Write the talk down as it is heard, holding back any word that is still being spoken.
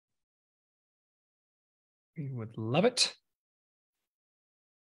We would love it.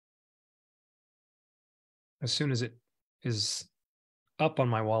 As soon as it is up on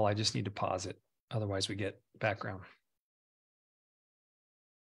my wall, I just need to pause it. Otherwise, we get background.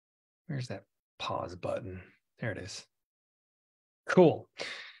 Where's that pause button? There it is. Cool.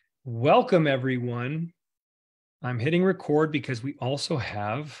 Welcome, everyone. I'm hitting record because we also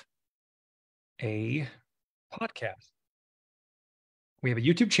have a podcast. We have a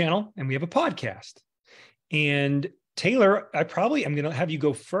YouTube channel and we have a podcast. And Taylor, I'm going to have you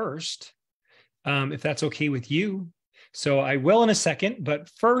go first, if that's okay with you. So I will in a second, but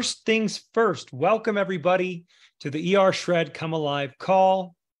first things first, welcome everybody to the ER Shred Come Alive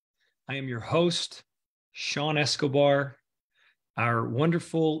call. I am your host, Sean Escobar. Our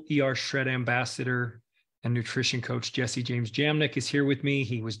wonderful ER Shred ambassador and nutrition coach, Jesse James Jamnick, is here with me.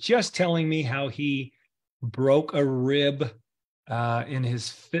 He was just telling me how he broke a rib in his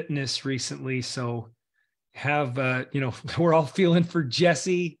fitness recently. So we're all feeling for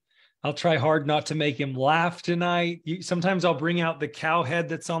Jesse. I'll try hard not to make him laugh tonight. Sometimes I'll bring out the cow head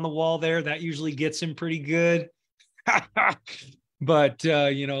that's on the wall there. That usually gets him pretty good. But,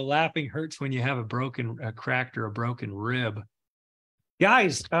 laughing hurts when you have a cracked or a broken rib.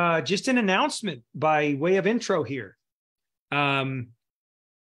 Guys, just an announcement by way of intro here.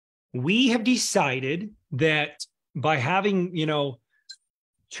 We have decided that by having,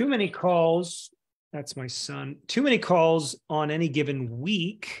 too many calls, that's my son, too many calls on any given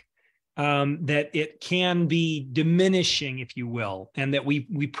week, that it can be diminishing, if you will, and that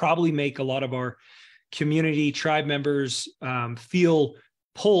we probably make a lot of our community tribe members feel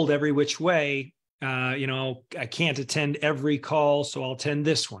pulled every which way. I can't attend every call, so I'll attend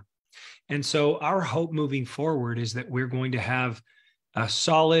this one. And so our hope moving forward is that we're going to have a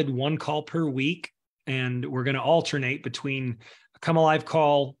solid one call per week, and we're going to alternate between a Come Alive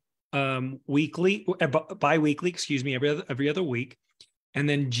call bi-weekly, every other week. And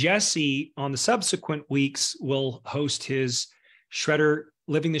then Jesse on the subsequent weeks will host his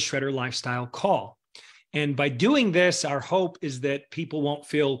Living the Shredder Lifestyle call. And by doing this, our hope is that people won't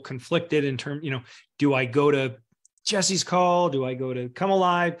feel conflicted in terms, do I go to Jesse's call? Do I go to Come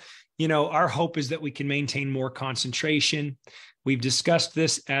Alive? Our hope is that we can maintain more concentration. We've discussed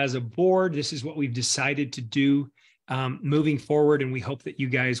this as a board. This is what we've decided to do moving forward. And we hope that you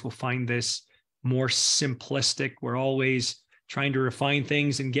guys will find this more simplistic. We're always trying to refine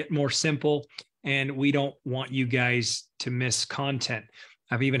things and get more simple. And we don't want you guys to miss content.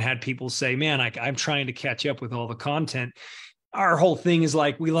 I've even had people say, man, I'm trying to catch up with all the content. Our whole thing is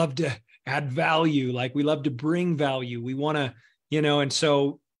like, we love to add value. Like we love to bring value. We want to, and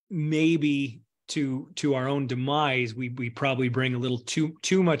so maybe to our own demise, we probably bring a little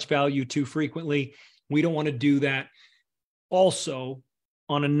too much value too frequently. We don't want to do that. Also,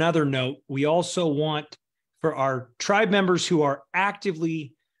 on another note, we also want for our tribe members who are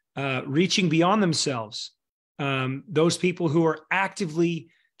actively reaching beyond themselves, those people who are actively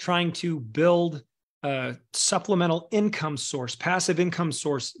trying to build a supplemental income source, passive income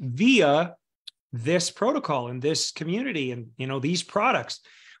source via this protocol and this community and, these products.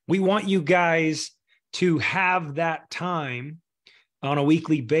 We want you guys to have that time on a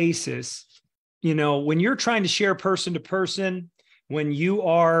weekly basis. When you're trying to share person to person, when you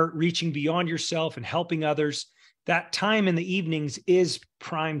are reaching beyond yourself and helping others, that time in the evenings is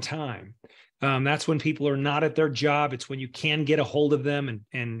prime time. That's when people are not at their job. It's when you can get a hold of them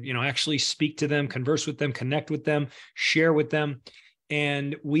and actually speak to them, converse with them, connect with them, share with them.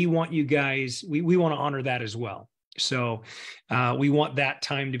 And we want you guys, we want to honor that as well. So we want that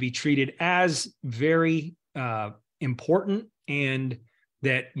time to be treated as very important, and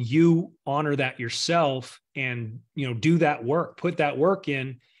that you honor that yourself and, do that work, put that work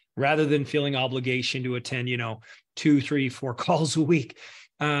in, rather than feeling obligation to attend, 2, 3, 4 calls a week.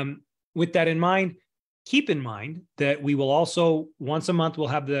 With that in mind, keep in mind that we will also, once a month, we'll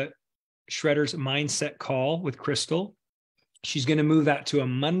have the Shredders Mindset call with Crystal. She's going to move that to a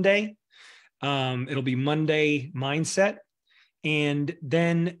Monday. It'll be Monday Mindset. And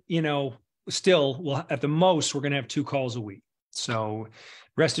then, still, at the most, we're going to have 2 calls a week. So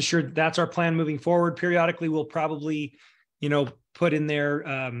rest assured, that's our plan moving forward. Periodically, we'll probably, put in there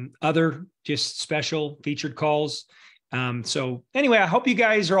other just special featured calls. So anyway, I hope you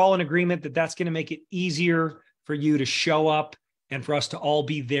guys are all in agreement that that's going to make it easier for you to show up and for us to all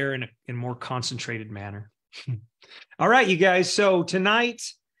be there in a more concentrated manner. All right, you guys. So tonight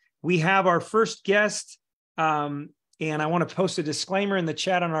we have our first guest, and I want to post a disclaimer in the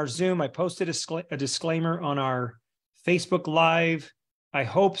chat on our Zoom. I posted a disclaimer on our Facebook Live. I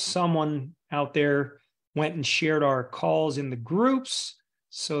hope someone out there went and shared our calls in the groups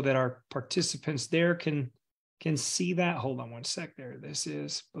so that our participants there can can see that. Hold on one sec there. This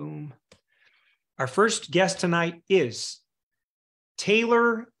is boom. Our first guest tonight is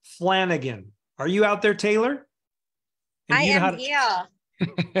Taylor Flanagan. Are you out there, Taylor? And I am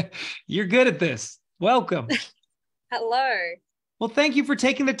here. You're good at this. Welcome. Hello. Well, thank you for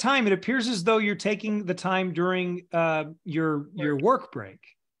taking the time. It appears as though you're taking the time during your work break.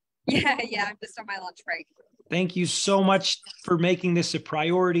 Yeah, I'm just on my lunch break. Thank you so much for making this a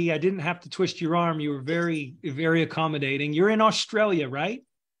priority. I didn't have to twist your arm. You were very, very accommodating. You're in Australia, right?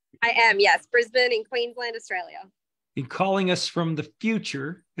 I am, yes. Brisbane in Queensland, Australia. And calling us from the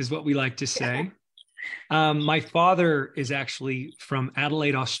future is what we like to say. My father is actually from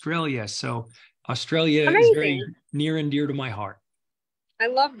Adelaide, Australia. So Australia Amazing. is very near and dear to my heart. I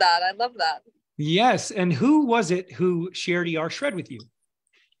love that. Yes. And who was it who shared ER Shred with you?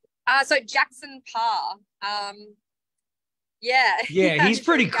 So Jackson Parr. Yeah. Yeah, he's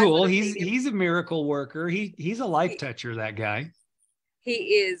pretty cool. He's He's a miracle worker. He's a life toucher, that guy. He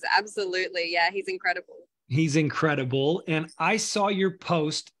is, absolutely. Yeah, he's incredible. He's incredible. And I saw your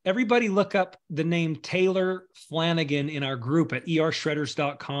post. Everybody look up the name Taylor Flanagan in our group at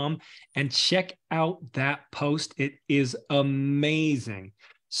ershredders.com and check out that post. It is amazing.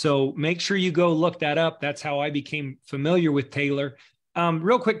 So make sure you go look that up. That's how I became familiar with Taylor.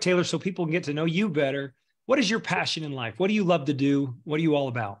 Real quick, Taylor, so people can get to know you better. What is your passion in life? What do you love to do? What are you all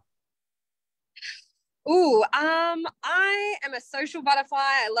about? I am a social butterfly.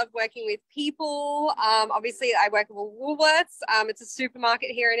 I love working with people. Obviously I work with Woolworths. It's a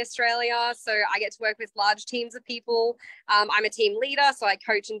supermarket here in Australia, so I get to work with large teams of people. I'm a team leader, so I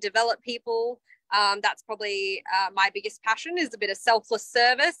coach and develop people. That's probably my biggest passion, is a bit of selfless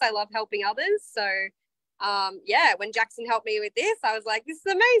service. I love helping others. So when Jackson helped me with this, I was like, this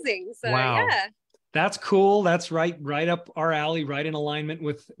is amazing. So wow. Yeah. That's cool. That's right up our alley, right in alignment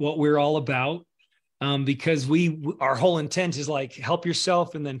with what we're all about. Because our whole intent is like help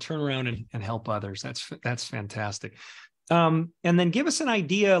yourself and then turn around and help others. That's fantastic. And then give us an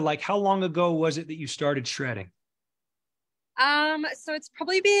idea, like how long ago was it that you started shredding? So it's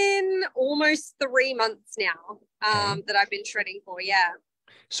probably been almost 3 months now, Okay. that I've been shredding for. Yeah.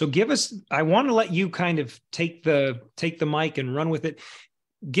 So I want to let you kind of take the mic and run with it.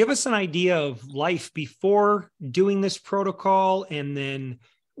 Give us an idea of life before doing this protocol, and then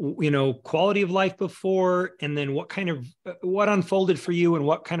quality of life before, and then what unfolded for you and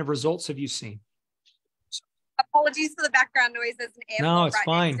what kind of results have you seen? Apologies for the background noise. There's an airport right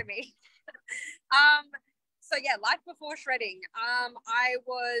fine. next to me. Life before shredding. I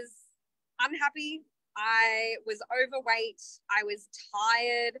was unhappy. I was overweight. I was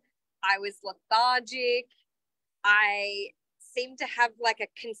tired. I was lethargic. I seemed to have like a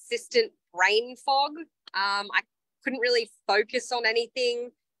consistent brain fog. I couldn't really focus on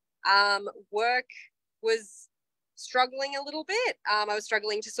anything. Work was struggling a little bit. I was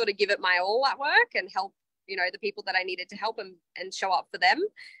struggling to sort of give it my all at work and help, the people that I needed to help and show up for them.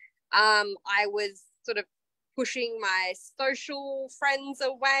 I was sort of pushing my social friends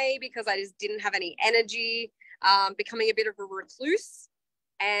away because I just didn't have any energy, becoming a bit of a recluse.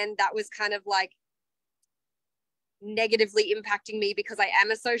 And that was kind of like negatively impacting me because I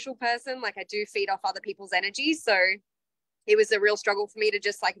am a social person. Like I do feed off other people's energy. So it was a real struggle for me to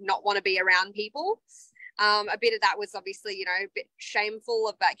just like not want to be around people. A bit of that was obviously, a bit shameful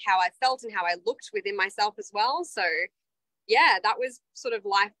of like how I felt and how I looked within myself as well. So yeah, that was sort of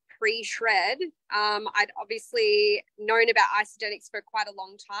life pre-shred. I'd obviously known about Isagenix for quite a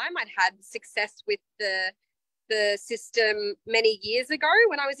long time. I'd had success with the system many years ago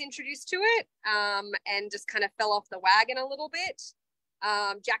when I was introduced to it, and just kind of fell off the wagon a little bit.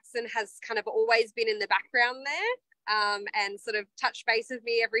 Jackson has kind of always been in the background there, and sort of touch base with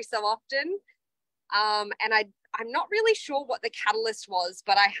me every so often. And I'm not really sure what the catalyst was,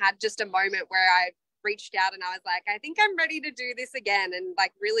 but I had just a moment where I reached out and I was like, I think I'm ready to do this again and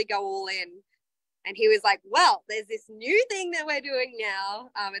like really go all in. And he was like, well, there's this new thing that we're doing now.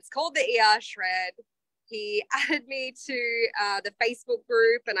 It's called the ER Shred. He added me to the Facebook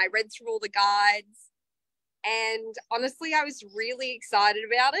group and I read through all the guides. And honestly, I was really excited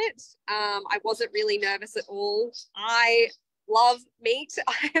about it. I wasn't really nervous at all. I love meat.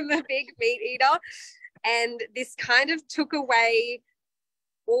 I am a big meat eater. And this kind of took away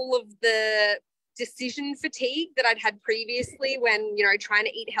all of the decision fatigue that I'd had previously when, trying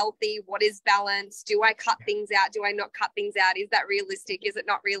to eat healthy. What is balance? Do I cut things out? Do I not cut things out? Is that realistic? Is it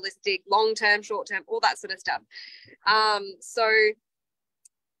not realistic? Long-term, short-term, all that sort of stuff. So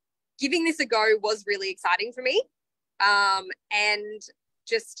giving this a go was really exciting for me. And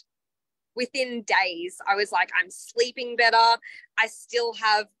just within days, I was like, I'm sleeping better. I still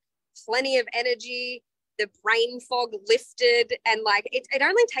have plenty of energy. the brain fog lifted, and like it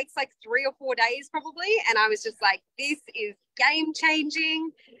only takes like 3 or 4 days probably. And I was just like, this is game changing.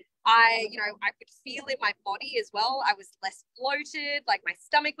 I could feel in my body as well. I was less bloated, like my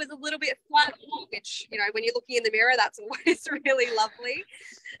stomach was a little bit flat, which, when you're looking in the mirror, that's always really lovely.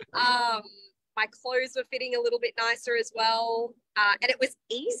 My clothes were fitting a little bit nicer as well. And it was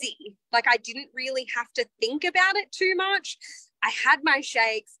easy. Like I didn't really have to think about it too much. I had my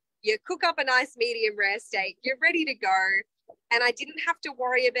shakes. You cook up a nice medium rare steak. You're ready to go. And I didn't have to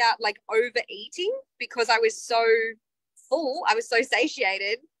worry about like overeating because I was so full. I was so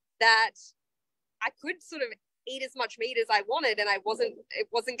satiated that I could sort of eat as much meat as I wanted, and it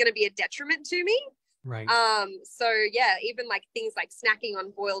wasn't going to be a detriment to me. Right. So yeah, even like things like snacking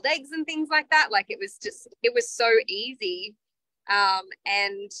on boiled eggs and things like that, like it was so easy.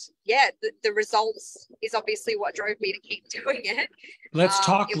 And yeah, the results is obviously what drove me to keep doing it. Let's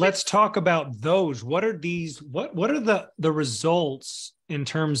talk about those. What are these, what are the results in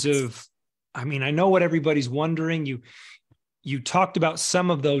terms of, I mean, I know what everybody's wondering. You talked about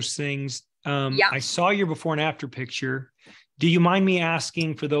some of those things. Yeah. I saw your before and after picture. Do you mind me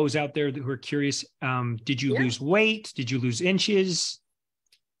asking, for those out there who are curious, did you lose weight? Did you lose inches?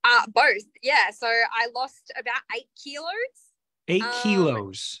 Both. Yeah. So I lost about 8 kilos. 8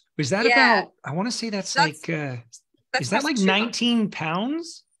 kilos. Was that about, I want to say that's like, is that like 19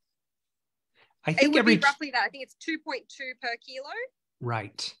 pounds? I think it would be roughly that. I think it's 2.2 per kilo.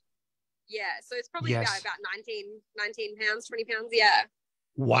 Right. Yeah. So it's probably about 19 pounds, 20 pounds. Yeah.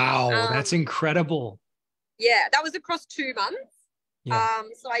 Wow. That's incredible. Yeah. That was across 2 months. Yeah.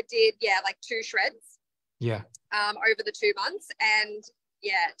 So I did, like 2 shreds. Yeah. Over the 2 months. And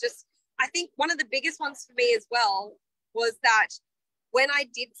just, I think one of the biggest ones for me as well was that when I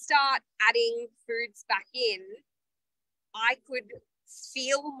did start adding foods back in, I could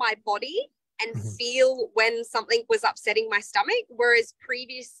feel my body and feel when something was upsetting my stomach. Whereas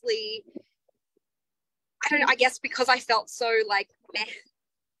previously, I guess because I felt so like meh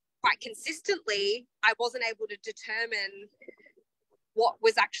quite consistently, I wasn't able to determine what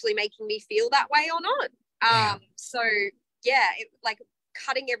was actually making me feel that way or not. So yeah, like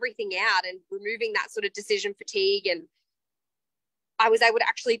cutting everything out and removing that sort of decision fatigue, and I was able to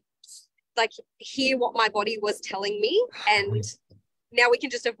actually like hear what my body was telling me, and now we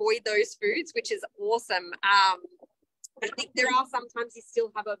can just avoid those foods, which is awesome. I think there are sometimes you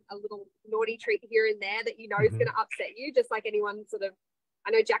still have a little naughty treat here and there that is going to upset you, just like anyone sort of. I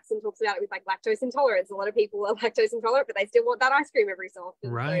know Jackson talks about it with like lactose intolerance. A lot of people are lactose intolerant, but they still want that ice cream every so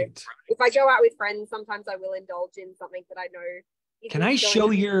often. Right. So if I go out with friends, sometimes I will indulge in something that I know. Can I show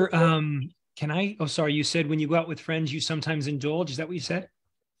your, sorry, you said when you go out with friends, you sometimes indulge. Is that what you said?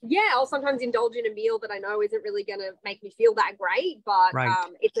 Yeah, I'll sometimes indulge in a meal that I know isn't really going to make me feel that great, but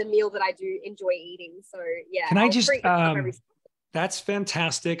it's a meal that I do enjoy eating. So yeah. Can I just, that's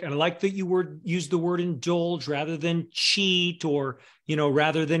fantastic. And I like that you used the word indulge rather than cheat, or,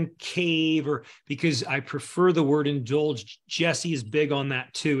 rather than cave, or because I prefer the word indulge. Jesse is big on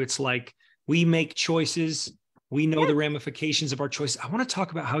that too. It's like we make choices. We know the ramifications of our choices. I want to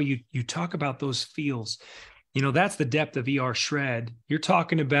talk about how you talk about those feels. That's the depth of ER Shred. You're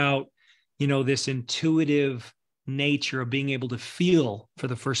talking about, this intuitive nature of being able to feel for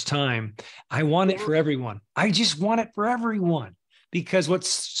the first time. I want it for everyone. I just want it for everyone. Because what's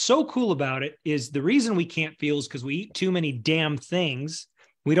so cool about it is the reason we can't feel is because we eat too many damn things.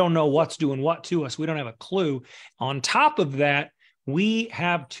 We don't know what's doing what to us. We don't have a clue. On top of that, we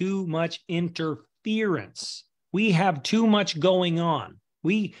have too much interference. We have too much going on.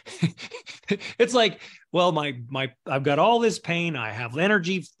 It's like, well, I've got all this pain. I have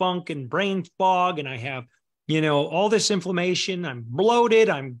energy funk and brain fog, and I have, all this inflammation. I'm bloated.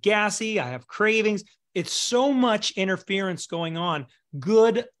 I'm gassy. I have cravings. It's so much interference going on.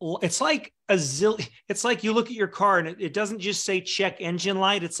 It's like it's like you look at your car and it doesn't just say check engine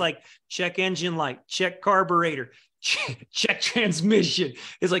light. It's like check engine light, check carburetor, check transmission.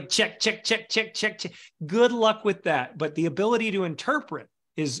 It's like check. Good luck with that. But the ability to interpret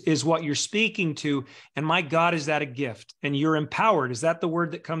is what you're speaking to. And my God, is that a gift? And you're empowered. Is that the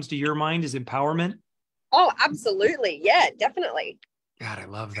word that comes to your mind, is empowerment? Oh, absolutely. Yeah, definitely. God, I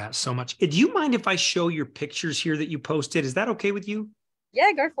love that so much. Do you mind if I show your pictures here that you posted? Is that okay with you?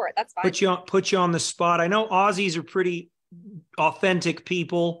 Yeah, go for it. That's fine. Put you on the spot. I know Aussies are pretty authentic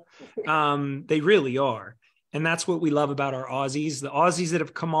people. They really are. And that's what we love about our Aussies. The Aussies that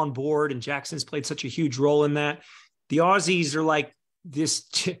have come on board, and Jackson's played such a huge role in that. The Aussies are like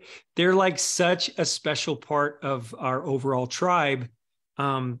they're like such a special part of our overall tribe,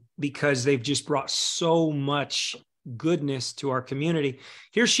 because they've just brought so much goodness to our community.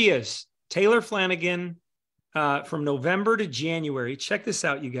 Here she is, Taylor Flanagan, from November to January. Check this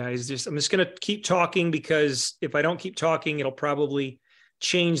out, you guys. I'm just going to keep talking, because if I don't keep talking, it'll probably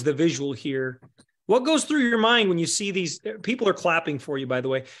change the visual here. What goes through your mind when you see these? People are clapping for you, by the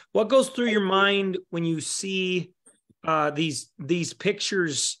way. What goes through your mind when you see these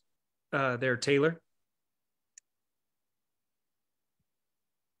pictures there, Taylor?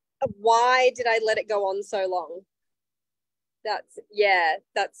 Why did I let it go on so long?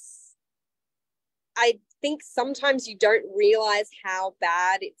 I think sometimes you don't realize how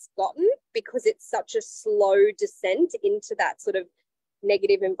bad it's gotten because it's such a slow descent into that sort of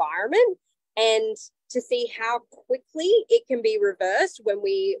negative environment. And to see how quickly it can be reversed when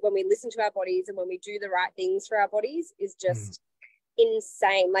we listen to our bodies and when we do the right things for our bodies is just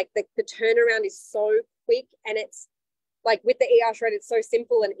insane. Like the turnaround is so quick, and it's like with the ER Shred, it's so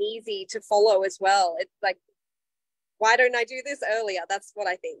simple and easy to follow as well. It's like, why don't I do this earlier? That's what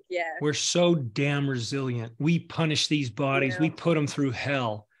I think. Yeah. We're so damn resilient. We punish these bodies. We put them through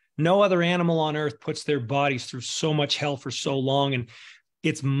hell. No other animal on earth puts their bodies through so much hell for so long. And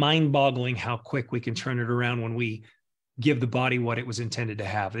it's mind-boggling how quick we can turn it around when we give the body what it was intended to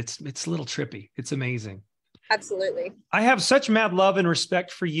have. It's a little trippy. It's amazing. Absolutely. I have such mad love and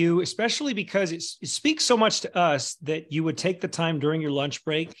respect for you, especially because it speaks so much to us that you would take the time during your lunch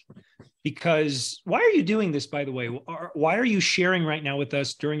break. Because why are you doing this, by the way? Why are you sharing right now with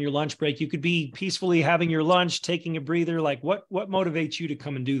us during your lunch break? You could be peacefully having your lunch, taking a breather. Like what motivates you to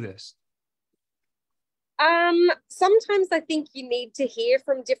come and do this? Sometimes I think you need to hear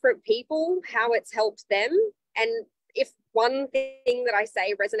from different people how it's helped them. And if one thing that I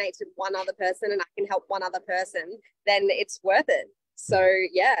say resonates with one other person and I can help one other person, then it's worth it. So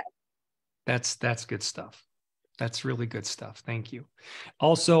yeah. That's good stuff. That's really good stuff. Thank you.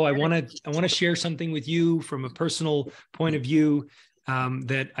 Also, I want to share something with you from a personal point of view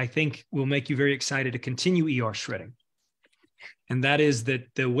that I think will make you very excited to continue ER shredding. And that is that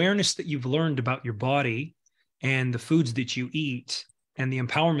the awareness that you've learned about your body and the foods that you eat and the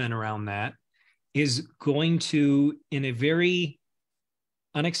empowerment around that is going to, in a very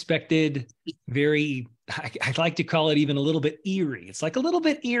unexpected, I'd like to call it even a little bit eerie. It's like a little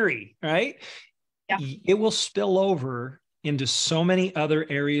bit eerie, right? Yeah. It will spill over into so many other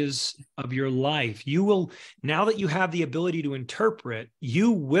areas of your life. You will, now that you have the ability to interpret,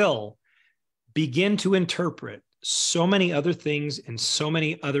 you will begin to interpret so many other things in so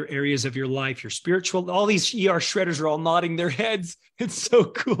many other areas of your life, your spiritual, all these ER shredders are all nodding their heads. It's so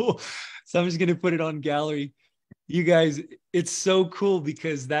cool. So I'm just going to put it on gallery. You guys, it's so cool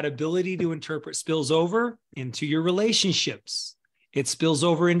because that ability to interpret spills over into your relationships. It spills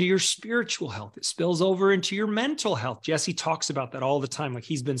over into your spiritual health. It spills over into your mental health. Jesse talks about that all the time. Like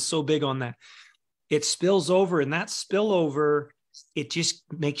he's been so big on that. It spills over, and that spillover, it just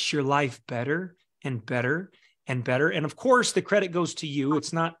makes your life better and better and better. And of course, the credit goes to you.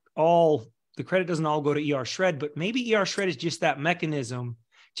 It's not all, the credit doesn't all go to ER Shred, but maybe ER Shred is just that mechanism,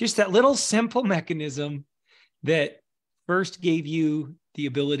 just that little simple mechanism that first gave you the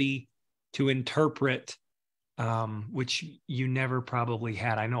ability to interpret, which you never probably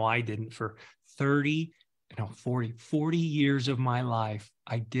had. I know I didn't for 40 years of my life.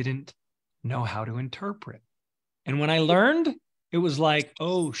 I didn't know how to interpret. And when I learned, it was like,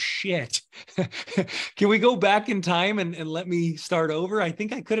 oh shit, can we go back in time and let me start over? I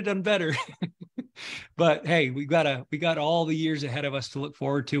think I could have done better. But hey, we got all the years ahead of us to look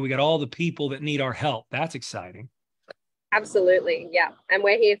forward to. We got all the people that need our help. That's exciting. Absolutely. Yeah. And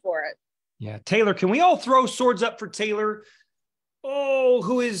we're here for it. Yeah. Taylor, can we all throw swords up for Taylor? Oh,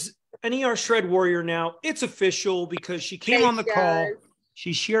 who is an ER Shred warrior now. It's official because she came on the call.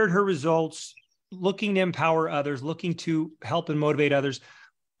 She shared her results, looking to empower others, looking to help and motivate others.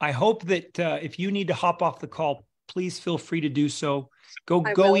 I hope that if you need to hop off the call, please feel free to do so.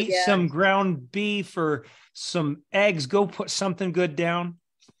 Go eat some ground beef or some eggs. Go put something good down.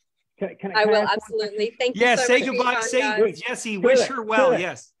 I will, absolutely. Thank you so much. Say goodbye. Say, Jesse, wish her well.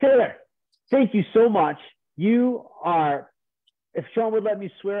 Yes. Taylor, thank you so much. You are, if Sean would let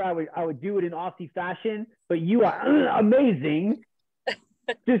me swear, I would do it in Aussie fashion, but you are amazing.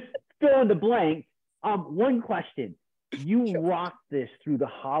 Just fill in the blank. One question. You rocked this through the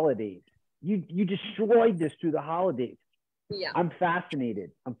holidays. You destroyed this through the holidays. Yeah. I'm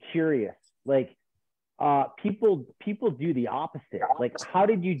fascinated. I'm curious. Like, people do the opposite. Like, how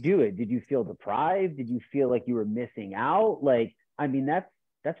did you do it? Did you feel deprived? Did you feel like you were missing out? Like, I mean,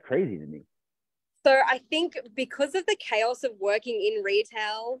 that's crazy to me. So I think because of the chaos of working in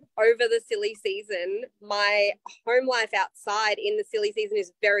retail over the silly season, my home life outside in the silly season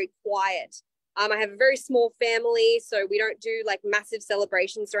is very quiet. I have a very small family, so we don't do like massive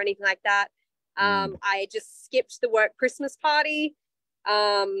celebrations or anything like that. I just skipped the work Christmas party.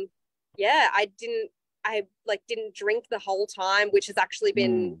 Yeah, I didn't drink the whole time, which has actually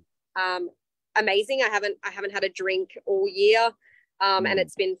been amazing. I haven't had a drink all year, and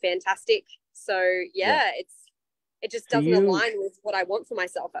it's been fantastic. So it just doesn't align with what I want for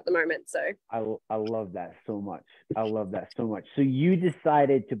myself at the moment. So I love that so much. I love that so much. So you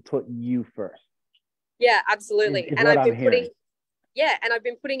decided to put you first. Yeah, absolutely. Is and I've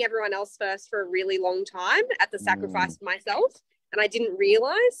been putting everyone else first for a really long time at the sacrifice of myself. And I didn't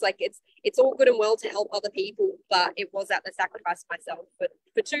realize, like, it's all good and well to help other people, but it was at the sacrifice of myself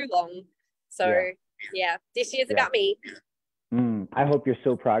for too long. So this year's about me. I hope you're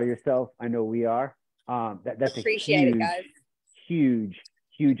so proud of yourself. I know we are. That's Appreciate a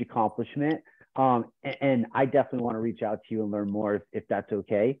huge accomplishment. And I definitely want to reach out to you and learn more if that's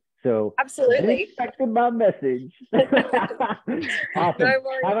okay. So absolutely expected my message. Awesome. No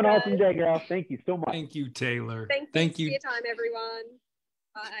worries, Have an awesome day, girl. Thank you so much. Thank you, Taylor. Thank you for your time, everyone.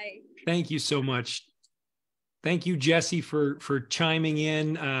 Bye. Thank you so much. Thank you, Jesse, for chiming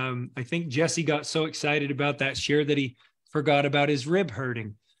in. I think Jesse got so excited about that share that he forgot about his rib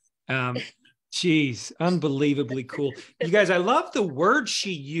hurting. Geez, unbelievably cool. You guys, I love the word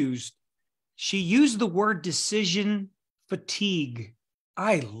she used. She used the word decision fatigue.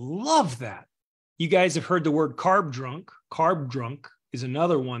 I love that. You guys have heard the word carb drunk. Carb drunk is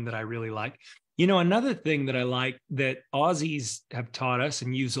another one that I really like. You know, another thing that I like that Aussies have taught us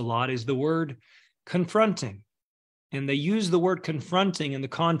and use a lot is the word confronting. And they use the word confronting in the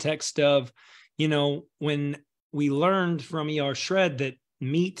context of, you know, when we learned from E.R. Shred that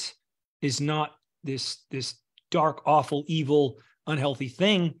meat is not this dark, awful, evil, unhealthy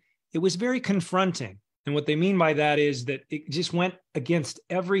thing, it was very confronting. And what they mean by that is that it just went against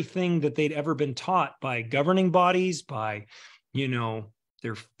everything that they'd ever been taught by governing bodies, by, you know,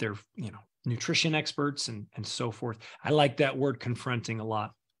 their you know, nutrition experts and so forth. I like that word confronting a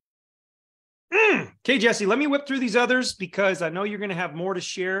lot. Okay, Jesse, let me whip through these others because I know you're going to have more to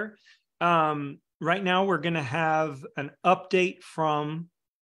share. Right now, we're going to have an update from,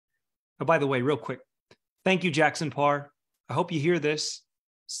 oh, by the way, real quick. Thank you, Jackson Parr. I hope you hear this.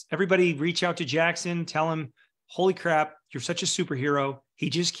 Everybody reach out to Jackson, tell him, holy crap, you're such a superhero. He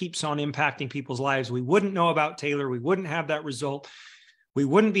just keeps on impacting people's lives. We wouldn't know about Taylor. We wouldn't have that result. We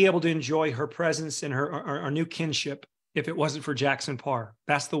wouldn't be able to enjoy her presence and our new kinship if it wasn't for Jackson Parr.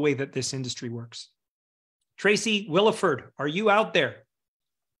 That's the way that this industry works. Tracy Williford, are you out there?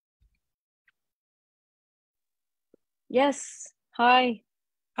 Yes. Hi.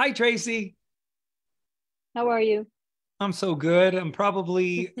 Hi, Tracy. How are you? I'm so good. I'm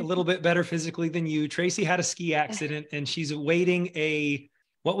probably a little bit better physically than you. Tracy had a ski accident and she's awaiting a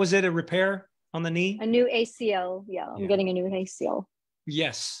repair on the knee? A new ACL. Yeah, I'm getting a new ACL.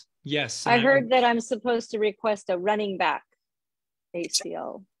 Yes. I heard that I'm supposed to request a running back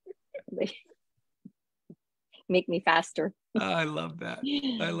ACL. Make me faster. I love that.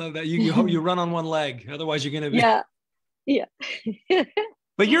 I love that. You run on one leg. Otherwise you're going to be. Yeah.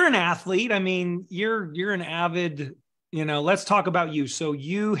 But you're an athlete. I mean, you're an avid, you know, let's talk about you. So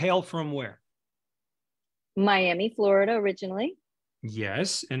you hail from where? Miami, Florida, originally.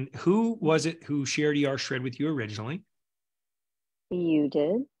 Yes. And who was it who shared ER Shred with you originally? You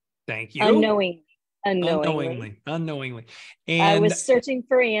did. Thank you. Unknowingly. And I was searching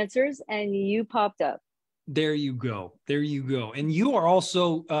for answers and you popped up. There you go. And you are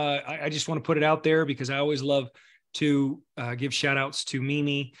also, I just want to put it out there because I always love to give shout outs to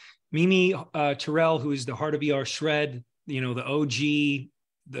Mimi Terrell, who is the heart of ER Shred, you know, the OG,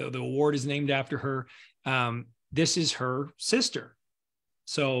 the award is named after her. This is her sister.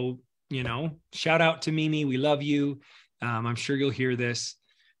 So, you know, shout out to Mimi. We love you. I'm sure you'll hear this.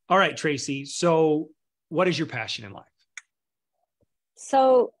 All right, Tracy. So what is your passion in life?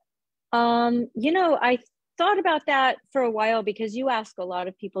 So, you know, I thought about that for a while because you ask a lot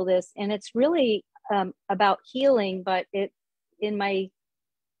of people this, and it's really about healing, but in my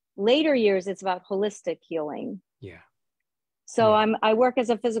later years, it's about holistic healing. Yeah. So I work as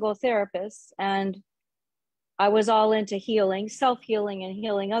a physical therapist, and I was all into healing, self-healing and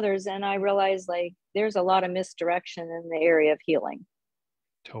healing others. And I realized like there's a lot of misdirection in the area of healing.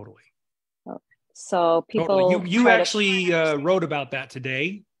 Totally. So people, totally. You actually wrote about that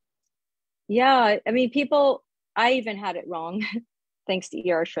today. Yeah. I mean, I even had it wrong. Thanks to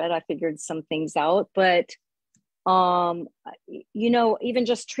ER Shred, I figured some things out, but you know, even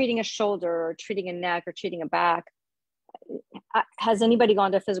just treating a shoulder or treating a neck or treating a back, has anybody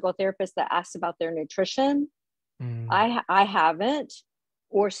gone to a physical therapist that asks about their nutrition? I haven't,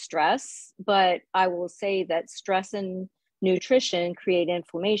 or stress, but I will say that stress and nutrition create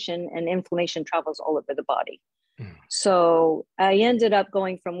inflammation, and inflammation travels all over the body. So I ended up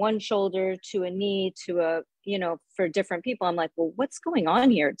going from one shoulder to a knee to a, for different people. I'm like, well, what's going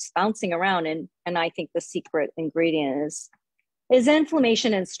on here? It's bouncing around. And I think the secret ingredient is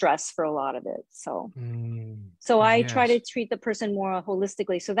inflammation and stress for a lot of it. So, I try to treat the person more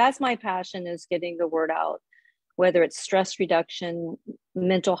holistically. So that's my passion, is getting the word out, whether it's stress reduction,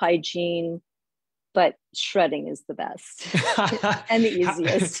 mental hygiene, but shredding is the best and the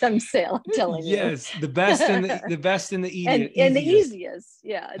easiest. I'm telling you. Yes, the best and the best and the easiest. And the easiest.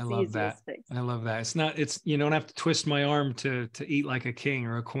 Yeah, it's I the love easiest that. fix. I love that. It's you don't have to twist my arm to eat like a king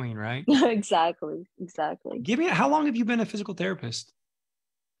or a queen, right? Exactly. Give me, how long have you been a physical therapist?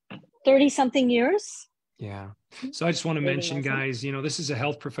 30 something years. Yeah. So I just want to mention, guys, this is a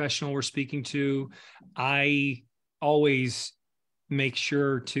health professional we're speaking to. I always make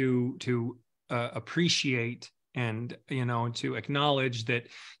sure to appreciate and, to acknowledge that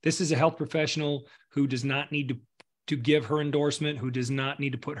this is a health professional who does not need to give her endorsement, who does not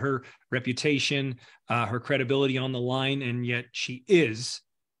need to put her reputation, her credibility on the line. And yet she is.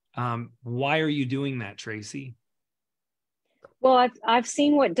 Why are you doing that, Tracy? Well, I've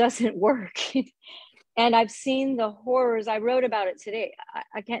seen what doesn't work. And I've seen the horrors. I wrote about it today.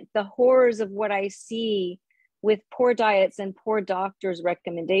 The horrors of what I see with poor diets and poor doctors'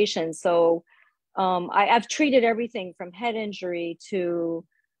 recommendations. So I've treated everything from head injury to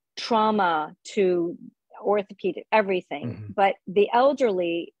trauma to orthopedic, everything. Mm-hmm. But the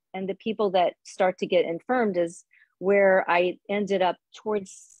elderly and the people that start to get infirmed is where I ended up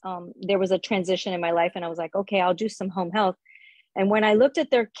towards, there was a transition in my life, and I was like, okay, I'll do some home health. And when I looked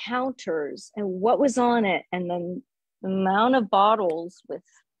at their counters and what was on it, and then the amount of bottles with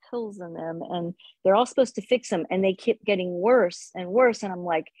pills in them, and they're all supposed to fix them, and they keep getting worse and worse. And I'm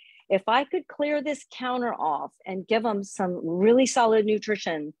like, if I could clear this counter off and give them some really solid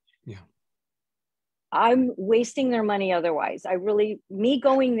nutrition, I'm wasting their money otherwise. Me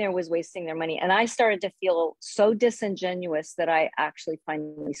going there was wasting their money. And I started to feel so disingenuous that I actually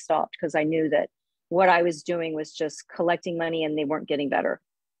finally stopped, because I knew that what I was doing was just collecting money and they weren't getting better.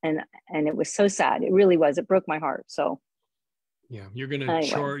 And it was so sad. It really was. It broke my heart. So yeah, you're going to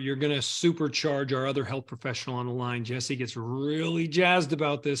supercharge our other health professional on the line. Jesse gets really jazzed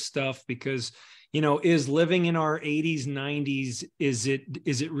about this stuff because, is living in our 80s, 90s, is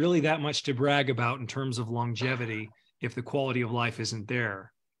it really that much to brag about in terms of longevity if the quality of life isn't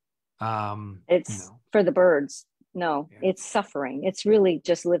there? It's for the birds. No, it's suffering. It's really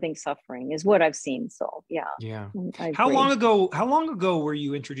just living suffering is what I've seen. So yeah. How long ago were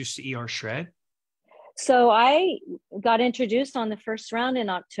you introduced to ER Shred? So I got introduced on the first round in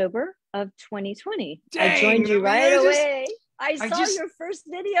October of 2020. Dang, I joined you right away. I saw your first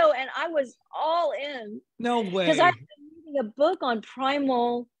video and I was all in. No way. Because I've been reading a book on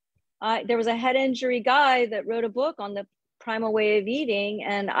primal. There was a head injury guy that wrote a book on the primal way of eating,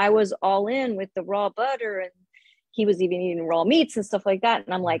 and I was all in with the raw butter, and he was even eating raw meats and stuff like that.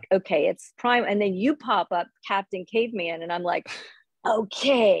 And I'm like, okay, it's prime. And then you pop up, Captain Caveman, and I'm like,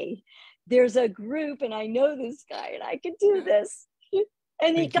 okay, there's a group and I know this guy and I can do this.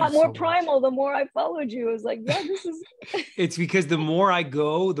 And he got more primal the more I followed you. I was like, yeah, this is. It's because the more I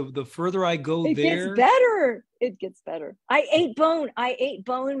go, the further I go, it gets better. It gets better. I ate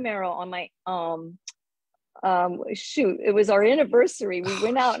bone marrow on my, it was our anniversary. We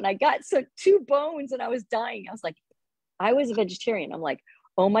went out and I got 2 bones and I was dying. I was a vegetarian. I'm like,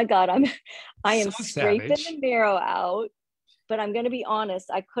 oh my God, I am scraping the marrow out. But I'm going to be honest,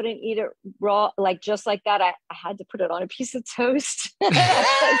 I couldn't eat it raw, like just like that. I had to put it on a piece of toast. Because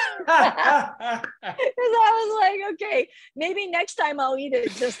I was like, okay, maybe next time I'll eat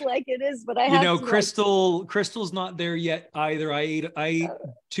it just like it is. But Crystal's not there yet either. I ate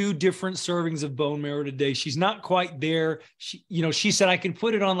 2 different servings of bone marrow today. She's not quite there. She said I can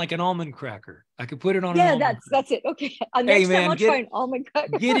put it on like an almond cracker. I could put it on. Yeah, that's it. Okay. Next time I'll try an almond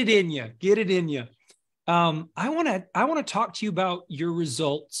cracker. Get it in you. Get it in you. I want to talk to you about your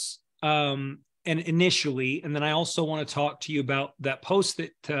results and initially, and then I also want to talk to you about that post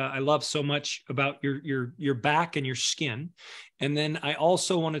that I love so much about your back and your skin, and then I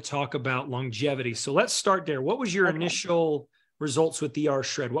also want to talk about longevity. So let's start there. What was your initial results with ER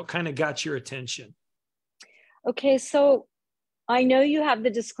Shred? What kind of got your attention? Okay, so I know you have the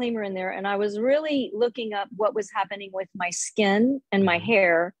disclaimer in there, and I was really looking up what was happening with my skin and my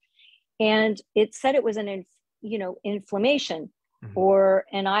hair. And it said it was an, inflammation,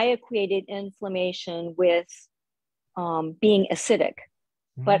 and I equated inflammation with being acidic.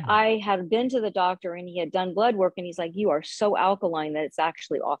 But I had been to the doctor and he had done blood work and he's like, you are so alkaline that it's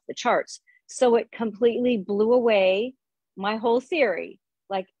actually off the charts. So it completely blew away my whole theory.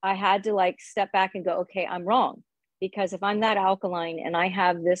 Like I had to like step back and go, okay, I'm wrong. Because if I'm that alkaline and I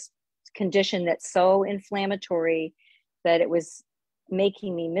have this condition that's so inflammatory that it was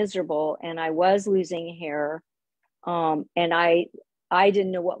making me miserable and I was losing hair, and I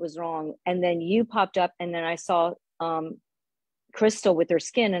didn't know what was wrong. And then you popped up and then I saw Crystal with her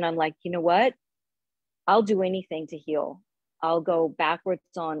skin, and I'm like, you know what? I'll do anything to heal. I'll go backwards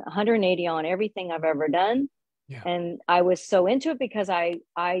on 180 on everything I've ever done. Yeah. And I was so into it because I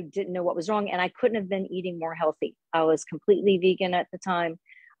didn't know what was wrong, and I couldn't have been eating more healthy. I was completely vegan at the time.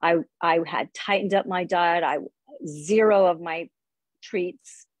 I had tightened up my diet. Zero of my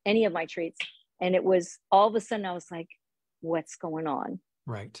treats, any of my treats. And it was all of a sudden I was like, what's going on?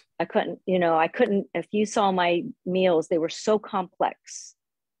 Right. I couldn't, if you saw my meals, they were so complex,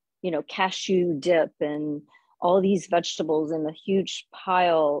 cashew dip and all these vegetables and a huge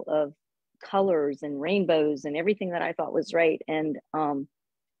pile of colors and rainbows and everything that I thought was right. And, and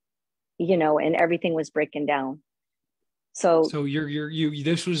everything was breaking down. So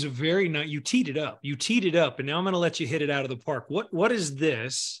this was a very nice, you teed it up and now I'm going to let you hit it out of the park. What is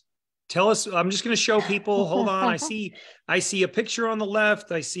this? Tell us. I'm just going to show people. Hold on. I see a picture on the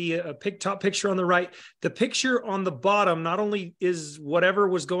left. I see a top picture on the right. The picture on the bottom, not only is whatever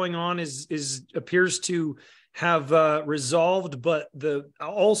was going on is appears to have resolved, but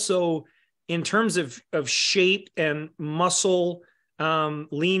also in terms of shape and muscle,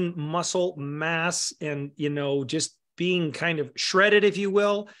 lean muscle mass, and just being kind of shredded, if you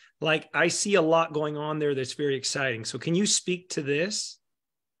will. Like I see a lot going on there that's very exciting. So can you speak to this?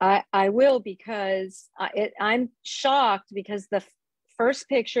 I will, because I'm shocked because the first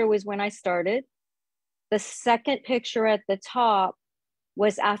picture was when I started. The second picture at the top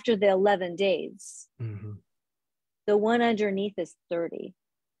was after the 11 days. Mm-hmm. The one underneath is 30.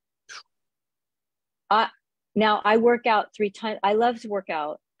 Now I work out 3 times. I love to work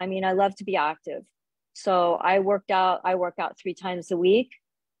out. I mean, I love to be active. So I work out 3 times a week.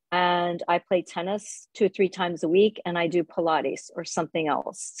 And I play tennis 2 or 3 times a week, and I do Pilates or something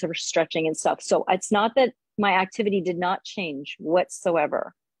else for stretching and stuff. So it's not that my activity did not change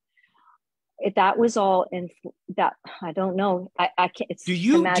whatsoever. That was all in that. I don't know. I can't. It's do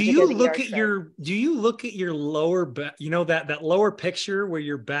you look at your lower back? That lower picture where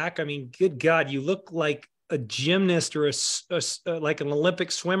your back. I mean, good God, you look like a gymnast or like an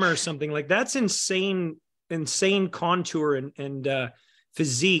Olympic swimmer or something. Like that's insane contour and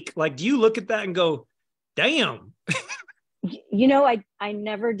physique. Like, do you look at that and go, damn? I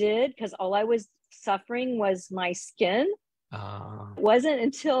never did, because all I was suffering was my skin. It wasn't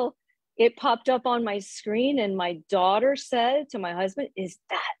until it popped up on my screen and my daughter said to my husband, is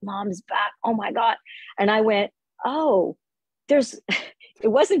that mom's back? Oh my God. And I went, oh, it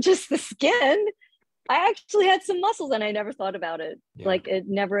wasn't just the skin. I actually had some muscles, and I never thought about it. Yeah. Like it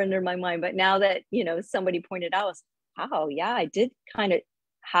never entered my mind. But now that, somebody pointed out, oh yeah, I did kind of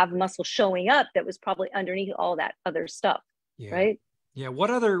have muscle showing up that was probably underneath all that other stuff. Yeah. Right. Yeah. What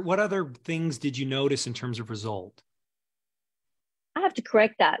other things did you notice in terms of result? I have to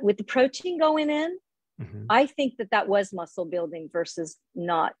correct that. With the protein going in, mm-hmm. I think that was muscle building versus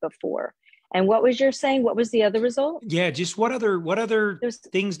not before. And what was your saying? What was the other result? Yeah. Just what other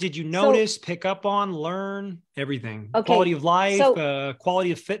things did you notice, pick up on, learn, everything? Okay. Quality of life,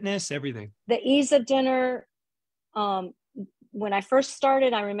 quality of fitness, everything. The ease of dinner. When I first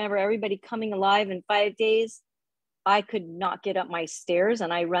started, I remember everybody coming alive in 5 days. I could not get up my stairs,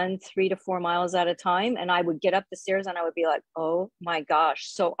 and I run 3 to 4 miles at a time. And I would get up the stairs and I would be like, oh my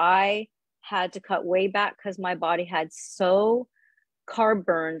gosh. So I had to cut way back because my body had so carb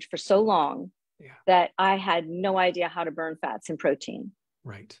burned for so long that I had no idea how to burn fats and protein.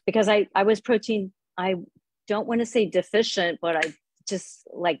 Right. Because I was protein, I don't want to say deficient, but I just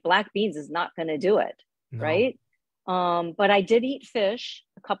like black beans is not going to do it. No. Right. But I did eat fish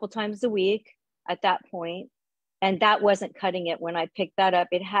a couple times a week at that point, and that wasn't cutting it. When I picked that up,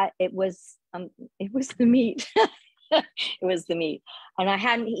 it was the meat. It was the meat, and I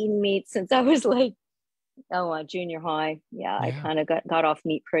hadn't eaten meat since I was like, junior high. Yeah. I kind of got off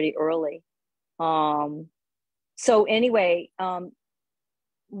meat pretty early. So anyway,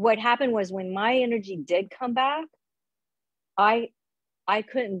 what happened was when my energy did come back, I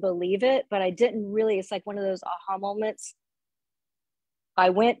couldn't believe it, but I didn't really. It's like one of those aha moments. I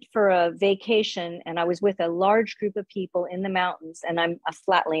went for a vacation and I was with a large group of people in the mountains, and I'm a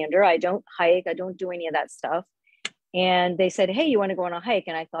flatlander. I don't hike. I don't do any of that stuff. And they said, hey, you want to go on a hike?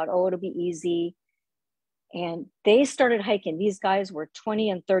 And I thought, oh, it'll be easy. And they started hiking. These guys were 20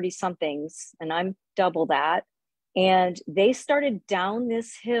 and 30 somethings, and I'm double that. And they started down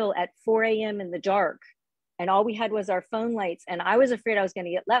this hill at 4 a.m. in the dark. and all we had was our phone lights, and I was afraid I was going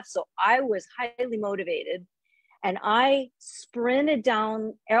to get left. So I was highly motivated, and I sprinted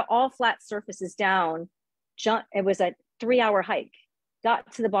down all flat surfaces down. It was a 3-hour hike,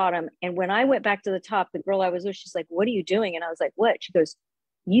 got to the bottom. And when I went back to the top, the girl I was with, she's like, "What are you doing?" And I was like, "What?" She goes,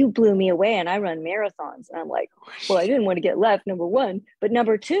 "You blew me away, and I run marathons." And I'm like, well, I didn't want to get left, number one. But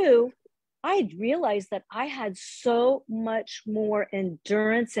number two, I had realized that I had so much more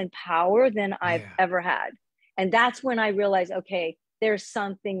endurance and power than I've ever had. And that's when I realized, okay, there's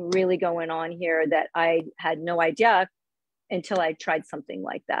something really going on here that I had no idea until I tried something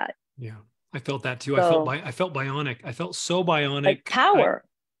like that. Yeah, I felt that too. So, I felt bionic. I felt so bionic. Like power.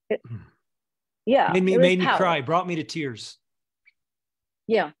 Yeah. Made me cry, brought me to tears.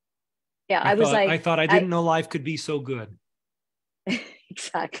 Yeah. Yeah. I thought I didn't know life could be so good.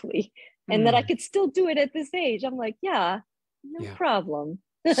 Exactly. And that I could still do it at this age. I'm like, no problem.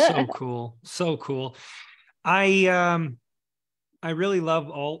 So cool. So cool. I really love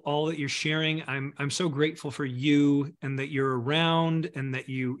all that you're sharing. I'm so grateful for you, and that you're around, and that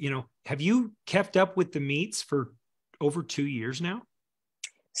you know, have you kept up with the meets for over 2 years now?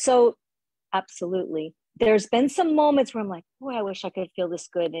 So absolutely. There's been some moments where I'm like, boy, I wish I could feel this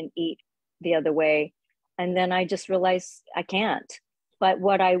good and eat the other way. And then I just realized I can't. But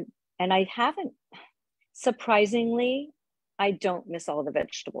I haven't, surprisingly, I don't miss all the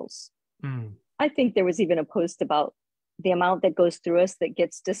vegetables. I think there was even a post about the amount that goes through us that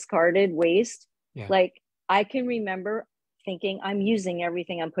gets discarded, waste. Yeah. Like, I can remember thinking I'm using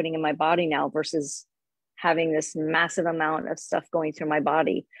everything I'm putting in my body now versus having this massive amount of stuff going through my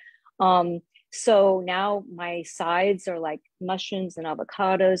body. So now my sides are like mushrooms and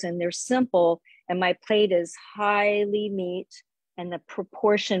avocados, and they're simple. And my plate is highly meat. And the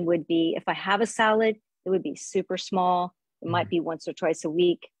proportion would be, if I have a salad, it would be super small. It might be once or twice a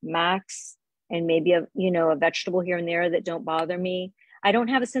week max, and maybe a vegetable here and there that don't bother me. I don't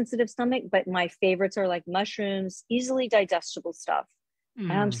have a sensitive stomach, but my favorites are like mushrooms, easily digestible stuff.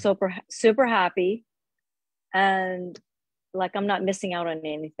 And I'm super, super happy. And like, I'm not missing out on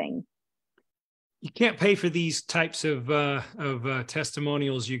anything. You can't pay for these types of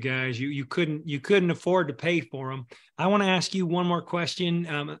testimonials, you guys. You couldn't afford to pay for them. I want to ask you one more question,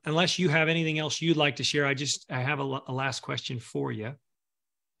 unless you have anything else you'd like to share. I have a last question for you.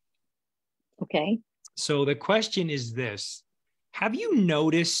 Okay. So the question is this: have you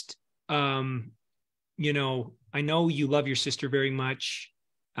noticed? I know you love your sister very much.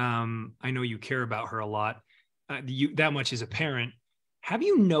 I know you care about her a lot. That much as a parent. Have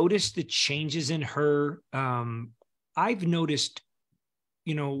you noticed the changes in her? I've noticed,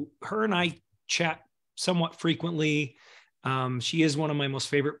 her and I chat somewhat frequently. She is one of my most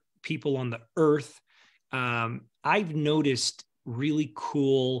favorite people on the earth. I've noticed really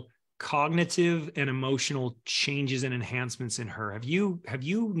cool cognitive and emotional changes and enhancements in her. Have you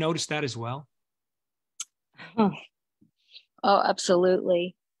noticed that as well? Oh,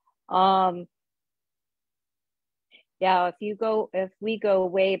 absolutely. Yeah, if we go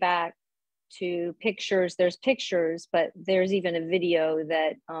way back to pictures, there's pictures, but there's even a video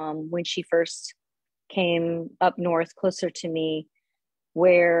that when she first came up north closer to me,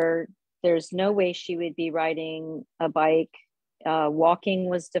 where there's no way she would be riding a bike. Walking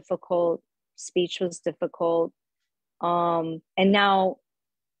was difficult, speech was difficult. And now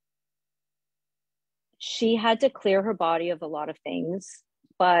she had to clear her body of a lot of things,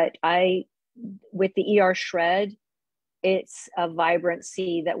 but with the ER Shred, it's a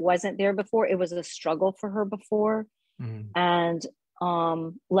vibrancy that wasn't there before. It was a struggle for her before. And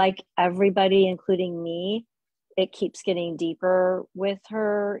like everybody, including me, it keeps getting deeper with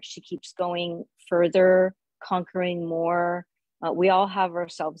her. She keeps going further, conquering more. We all have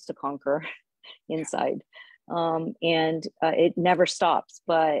ourselves to conquer inside. And it never stops.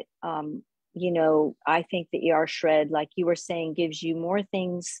 But, I think the ER Shred, like you were saying, gives you more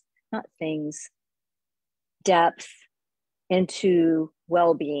depth into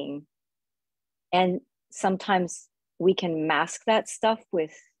well-being. And sometimes we can mask that stuff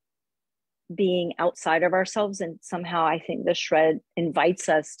with being outside of ourselves. And somehow I think the Shred invites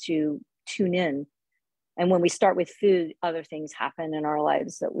us to tune in. And when we start with food, other things happen in our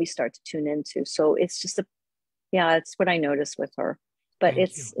lives that we start to tune into. So it's just it's what I notice with her. But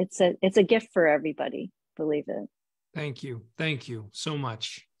it's a gift for everybody, believe it. Thank you so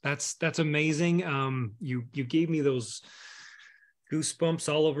much. That's amazing. You gave me those goosebumps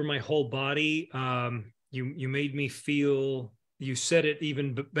all over my whole body. You made me feel, you said it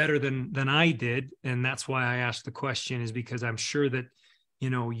even better than I did. And that's why I asked the question, is because I'm sure that,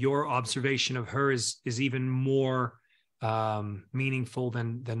 your observation of her is even more meaningful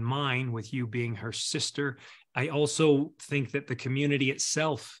than mine, with you being her sister. I also think that the community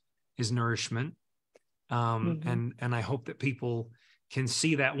itself is nourishment. And I hope that people can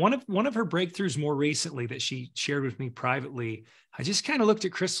see that. One of her breakthroughs more recently that she shared with me privately, I just kind of looked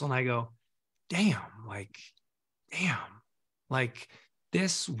at Crystal and I go, damn, like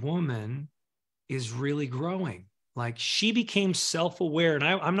this woman is really growing. Like, she became self-aware, and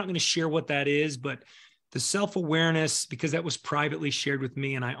I'm not going to share what that is, but the self-awareness, because that was privately shared with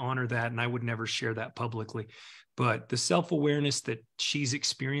me and I honor that, and I would never share that publicly, but the self-awareness that she's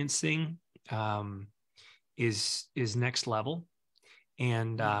experiencing is next level.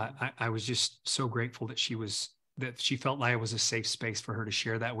 And I was just so grateful that she felt like I was a safe space for her to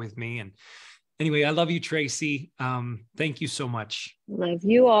share that with me. And anyway, I love you, Tracy. Thank you so much. Love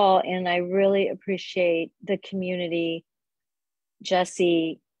you all. And I really appreciate the community.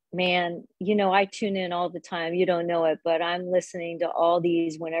 Jesse, man, I tune in all the time. You don't know it, but I'm listening to all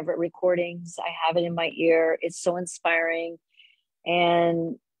these whenever recordings. I have it in my ear. It's so inspiring.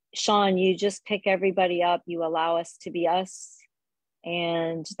 And Sean, you just pick everybody up. You allow us to be us.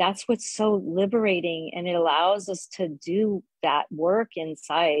 And that's what's so liberating. And it allows us to do that work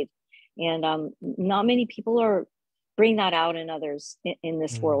inside. And not many people are bring that out in others in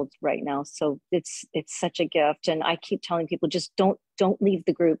this world right now. So it's such a gift. And I keep telling people, just don't leave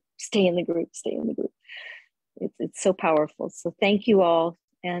the group. Stay in the group. Stay in the group. It's so powerful. So thank you all.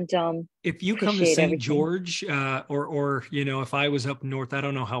 And if you come to St. George, or if I was up north, I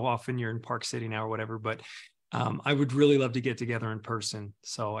don't know how often you're in Park City now or whatever, but I would really love to get together in person.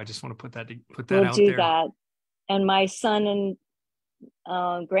 So I just want to put that out there. We'll do that. And my son and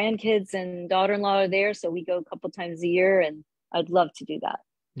grandkids and daughter-in-law are there, so we go a couple times a year, and I'd love to do that.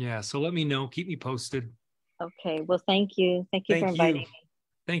 Yeah, so let me know. Keep me posted. Okay. Well, thank you for inviting me.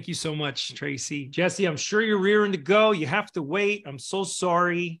 Thank you so much, Tracy. Jesse, I'm sure you're rearing to go. You have to wait. I'm so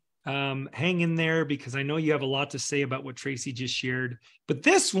sorry. Hang in there, because I know you have a lot to say about what Tracy just shared. But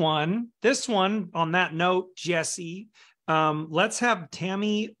this one, on that note, Jesse, let's have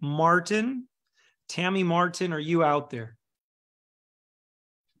Tammy Martin. Tammy Martin, are you out there?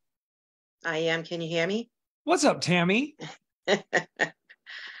 I am. Can you hear me? What's up, Tammy?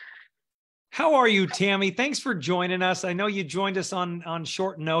 How are you, Tammy? Thanks for joining us. I know you joined us on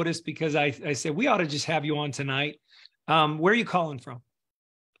short notice because I said we ought to just have you on tonight. Where are you calling from?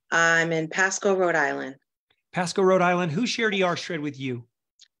 I'm in Pasco, Rhode Island. Pasco, Rhode Island. Who shared ER Shred with you?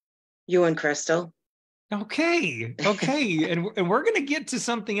 You and Crystal. Okay. And we're going to get to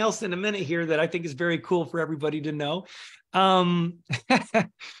something else in a minute here that I think is very cool for everybody to know. So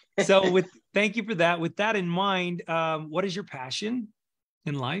thank you for that. With that in mind, what is your passion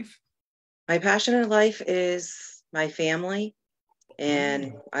in life? My passion in life is my family,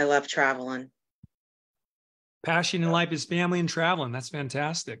 and I love traveling. Passion in life is family and traveling. That's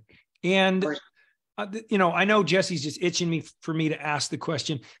fantastic. And, I know Jesse's just itching for me to ask the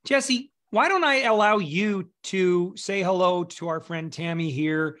question. Jesse, why don't I allow you to say hello to our friend Tammy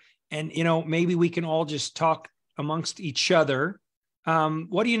here? And, maybe we can all just talk amongst each other.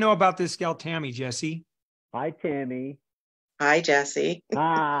 What do you know about this gal, Tammy, Jesse? Hi, Tammy. Hi, Jesse.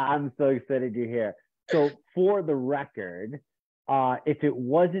 I'm so excited you're here. So for the record, if it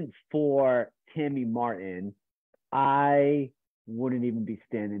wasn't for Tammy Martin, I wouldn't even be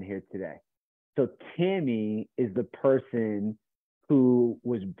standing here today. So Tammy is the person who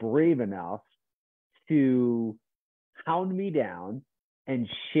was brave enough to hound me down and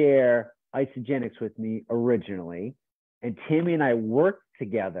share Isagenix with me originally. And Tammy and I worked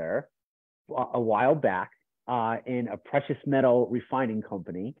together a while back in a precious metal refining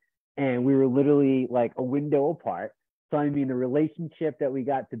company. And we were literally like a window apart. So, I mean, the relationship that we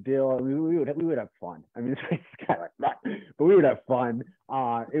got to build, we would have fun. I mean, it's kind of like that, but we would have fun.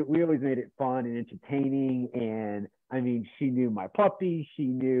 We always made it fun and entertaining. And I mean, she knew my puppy. She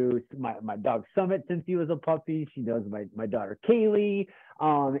knew my dog Summit since he was a puppy. She knows my daughter Kaylee.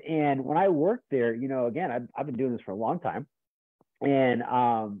 And when I worked there, again, I've been doing this for a long time. And,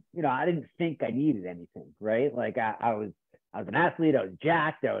 I didn't think I needed anything, right? Like I was an athlete. I was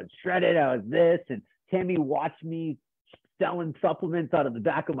jacked. I was shredded. I was this. And Tammy watched me selling supplements out of the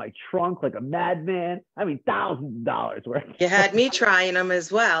back of my trunk like a madman. I mean, thousands of dollars worth. You had me trying them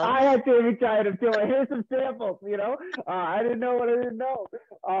as well. I had Tammy trying them too. Here's some samples, I didn't know what I didn't know. This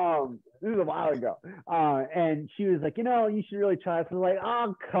was a while ago. And she was like, you should really try this. I was like,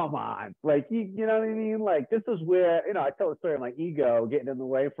 oh, come on. Like, you know what I mean? Like, this is where, I told the story of my ego getting in the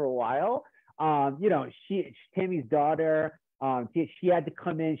way for a while. Tammy's daughter, She had to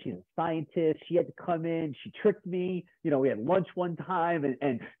come in. She's a scientist. She had to come in. She tricked me. We had lunch one time,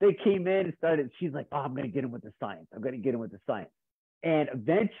 and they came in and started. She's like, "Oh, I'm going to get him with the science. I'm going to get him with the science." And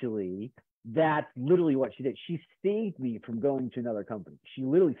eventually, that's literally what she did. She saved me from going to another company. She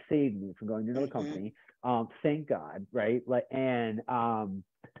literally saved me from going to another company. Thank God, right?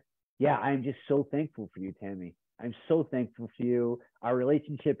 Yeah, I'm just so thankful for you, Tammy. I'm so thankful for you. Our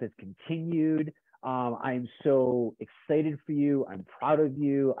relationship has continued. I'm so excited for you. I'm proud of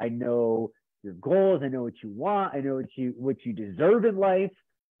you. I know your goals. I know what you want. I know what you deserve in life.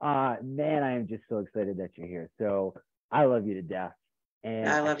 Man, I am just so excited that you're here. So I love you to death. And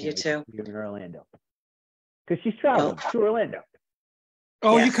I love you too. You're in Orlando. Because she's traveling to Orlando.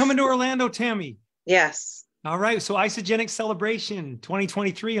 Oh, Yes. you coming to Orlando, Tammy? Yes. All right. So Isagenix Celebration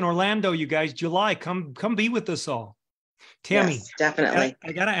 2023 in Orlando, you guys, July. Come be with us all. Tammy, yes, definitely.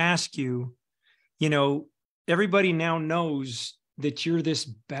 I got to ask you, everybody now knows that you're this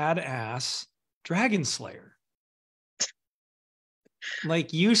badass dragon slayer.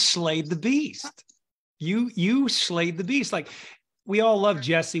 Like, you slayed the beast. You slayed the beast. Like, we all love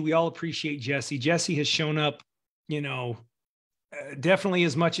Jesse. We all appreciate Jesse. Jesse has shown up, definitely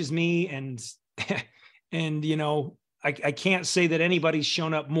as much as me. And I can't say that anybody's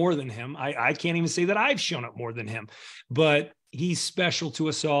shown up more than him. I can't even say that I've shown up more than him, but he's special to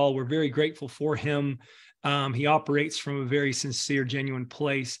us all. We're very grateful for him. He operates from a very sincere, genuine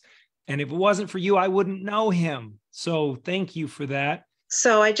place. And if it wasn't for you, I wouldn't know him. So thank you for that.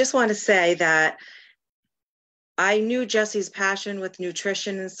 So I just want to say that I knew Jesse's passion with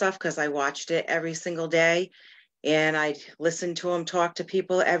nutrition and stuff because I watched it every single day. And I listened to him talk to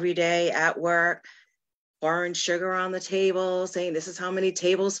people every day at work, pouring sugar on the table, saying this is how many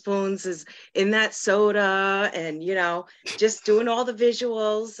tablespoons is in that soda, and just doing all the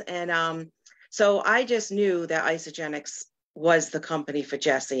visuals. And so I just knew that Isagenix was the company for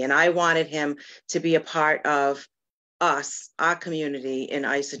Jesse, and I wanted him to be a part of us, our community in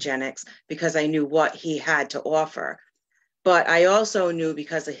Isagenix, because I knew what he had to offer. But I also knew,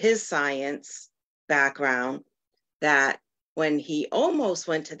 because of his science background, that when he almost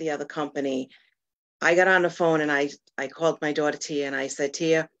went to the other company, I got on the phone and I called my daughter Tia, and I said,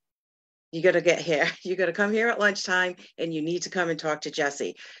 "Tia, you got to get here. You got to come here at lunchtime, and you need to come and talk to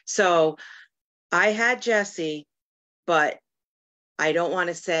Jesse." So I had Jesse, but I don't want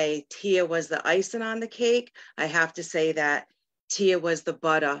to say Tia was the icing on the cake. I have to say that Tia was the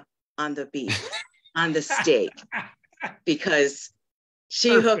butter on the beef, on the steak, because she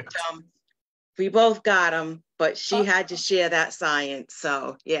hooked him. We both got him, but she had to share that science.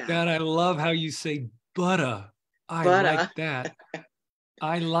 So yeah. God, I love how you say butter. Like that.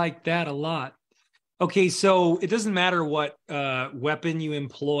 I like that a lot. Okay, so it doesn't matter what weapon you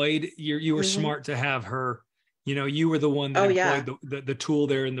employed. You were smart to have her. You were the one that employed the tool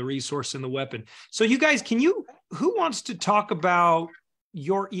there, and the resource and the weapon. So you guys, who wants to talk about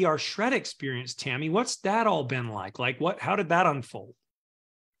your ER Shred experience, Tammy? What's that all been like? How did that unfold?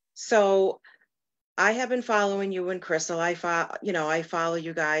 So I have been following you and Crystal. I follow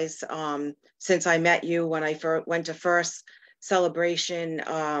you guys since I met you when I went to first celebration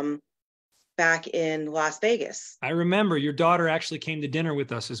back in Las Vegas. I remember your daughter actually came to dinner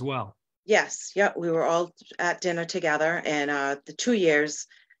with us as well. Yes. Yeah. We were all at dinner together, and the 2 years,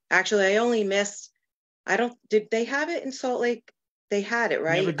 actually, I only missed, did they have it in Salt Lake? They had it,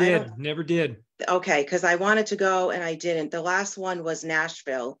 right? Never did. Okay. Cause I wanted to go and I didn't. The last one was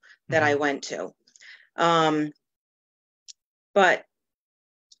Nashville that I went to. But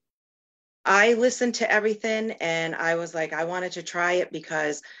I listened to everything, and I was like, I wanted to try it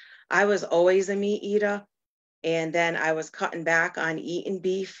because I was always a meat eater. And then I was cutting back on eating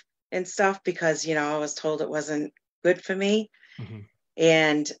beef and stuff because, I was told it wasn't good for me.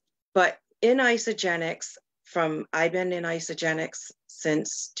 But in Isagenix, I've been in Isagenix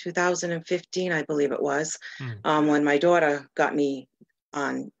since 2015, I believe it was, when my daughter got me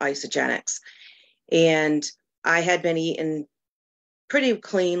on Isagenix. And I had been eating pretty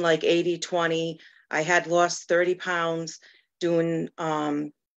clean, like 80-20. I had lost 30 pounds doing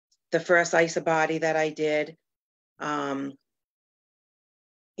the first IsaBody that I did.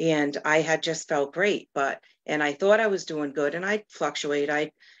 And I had just felt great, and I thought I was doing good, and I'd fluctuate.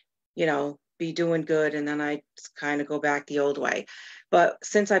 I'd, be doing good, and then I'd kind of go back the old way. But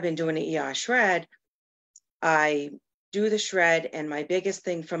since I've been doing the ER Shred, I do the shred, and my biggest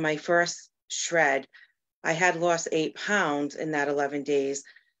thing from my first shred, I had lost 8 pounds in that 11 days,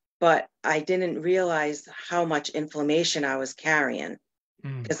 but I didn't realize how much inflammation I was carrying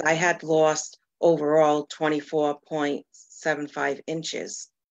because I had lost overall 24.75 inches.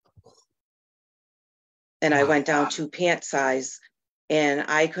 and I Wow. went down 2 pant size, and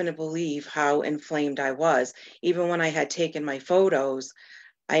I couldn't believe how inflamed I was. Even when I had taken my photos,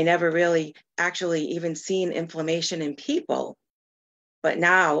 I never really actually even seen inflammation in people. But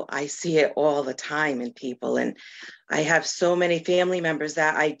now I see it all the time in people. And I have so many family members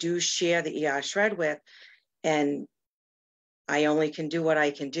that I do share the ER Shred with, and I only can do what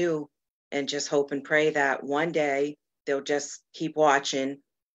I can do and just hope and pray that one day they'll just keep watching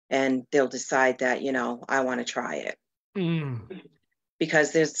and they'll decide that, you know, I want to try it.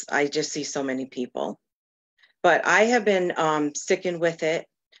 Because I just see so many people. But I have been sticking with it.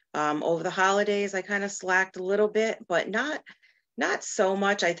 Over the holidays, I kind of slacked a little bit, but not so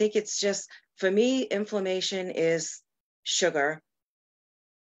much. I think it's just, for me, inflammation is sugar.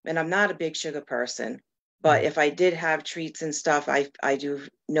 And I'm not a big sugar person. But if I did have treats and stuff, I do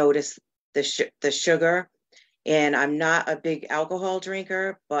notice the sugar. And I'm not a big alcohol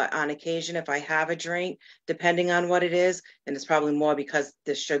drinker, but on occasion, if I have a drink, depending on what it is, and it's probably more because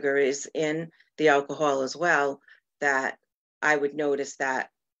the sugar is in the alcohol as well, that I would notice that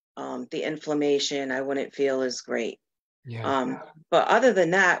the inflammation I wouldn't feel as great. Yeah. But other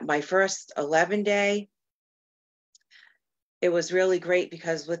than that, my first 11 day, it was really great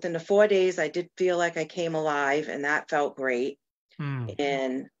because within the 4 days, I did feel like I came alive, and that felt great.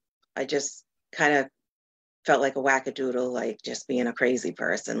 And I just kind of felt like a wackadoodle, like just being a crazy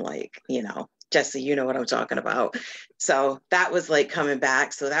person, like, you know, Jesse, you know what I'm talking about. So that was like coming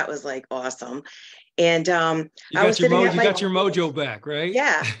back. So that was like awesome. And you got your mojo back, right?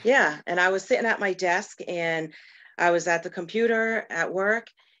 Yeah, yeah. And I was sitting at my desk, and I was at the computer at work,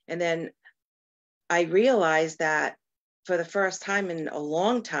 and then I realized that for the first time in a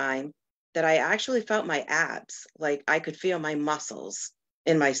long time that I actually felt my abs, like I could feel my muscles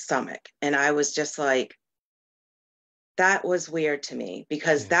in my stomach. And I was just like, that was weird to me,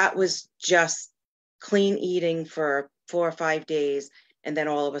 because that was just clean eating for 4 or 5 days. And then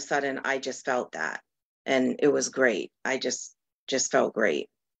all of a sudden I just felt that, and it was great. I just felt great.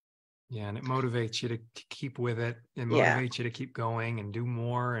 Yeah. And it motivates you to keep with it. It motivates you to keep going and do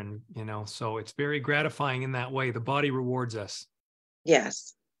more. And, you know, so it's very gratifying in that way. The body rewards us.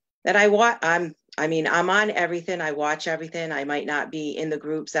 Yes. And I'm on everything. I watch everything. I might not be in the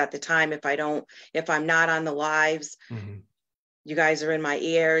groups at the time if I'm not on the lives. You guys are in my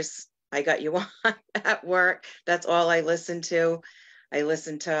ears. I got you on at work. That's all I listen to. I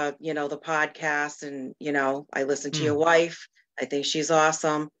listen to, you know, the podcast, and, you know, I listen to your wife. I think she's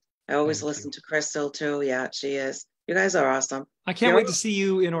awesome. I always listen to Crystal too. Yeah, she is. You guys are awesome. I can't wait to see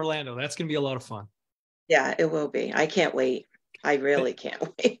you in Orlando. That's going to be a lot of fun. Yeah, it will be. I can't wait. I really can't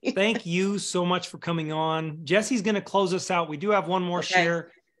wait. Thank you so much for coming on. Jesse's going to close us out. We do have one more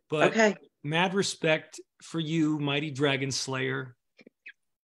share, but mad respect for you, mighty dragon slayer.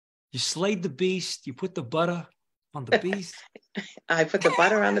 You slayed the beast. You put the butter on the beast. I put the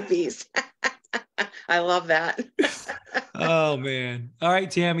butter on the beast. I love that. Oh, man. All right,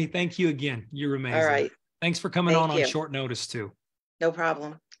 Tammy. Thank you again. You're amazing. All right. Thanks for coming on short notice too. No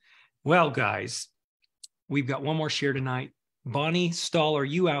problem. Well, guys, we've got one more share tonight. Bonnie Stahl, are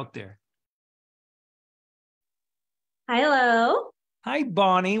you out there? Hello. Hi,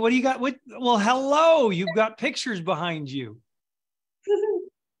 Bonnie. What do you got? Well, hello. You've got pictures behind you.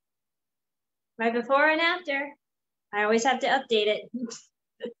 My before and after. I always have to update it.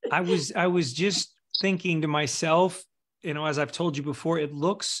 I was just thinking to myself, you know, as I've told you before, it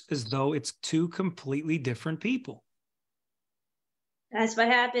looks as though it's two completely different people. That's what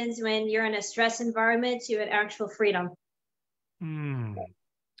happens when you're in a stress environment to an actual freedom.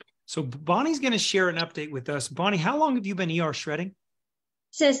 So Bonnie's going to share an update with us. Bonnie, how long have you been ER shredding?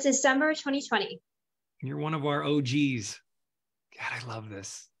 Since December 2020. You're one of our OGs. God, I love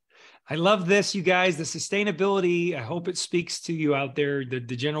this. I love this, you guys. The sustainability, I hope it speaks to you out there, the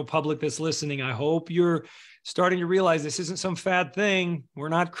general public that's listening. I hope you're starting to realize this isn't some fad thing. We're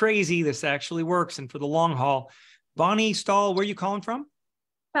not crazy. This actually works, and for the long haul. Bonnie Stahl, where are you calling from?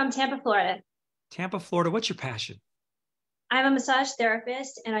 From Tampa, Florida. Tampa, Florida. What's your passion? I'm a massage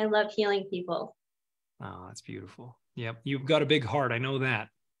therapist, and I love healing people. Oh, that's beautiful. Yep. You've got a big heart. I know that.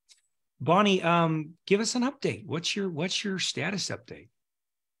 Bonnie, give us an update. What's your status update?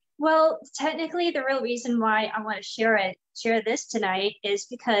 Well, technically, the real reason why I want to share this tonight is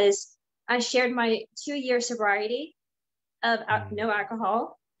because I shared my 2-year sobriety of no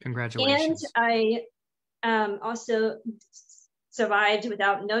alcohol. Congratulations. And I also survived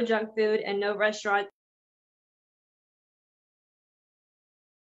without no junk food and no restaurant.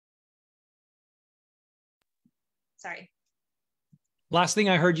 Sorry. Last thing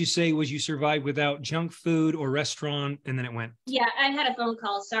I heard you say was you survived without junk food or restaurant, and then it went. Yeah, I had a phone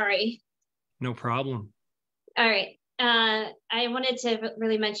call. Sorry. No problem. All right. I wanted to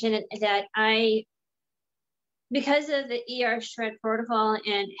really mention that because of the ER Shred protocol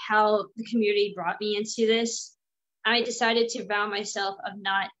and how the community brought me into this, I decided to vow myself of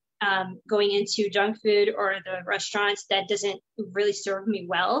not going into junk food or the restaurants that doesn't really serve me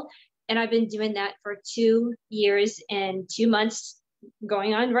well. And I've been doing that for 2 years and 2 months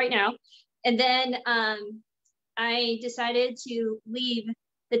going on right now. And then I decided to leave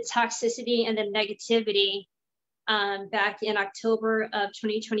the toxicity and the negativity back in October of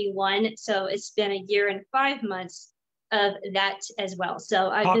 2021. So it's been 1 year and 5 months of that as well. So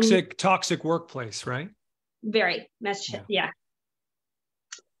I've been toxic workplace, right? Very much, yeah.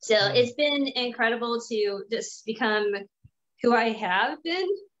 So it's been incredible to just become who I have been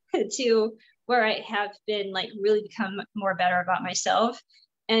to where I have been, like, really become more better about myself.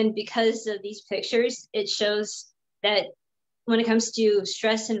 And because of these pictures, it shows that when it comes to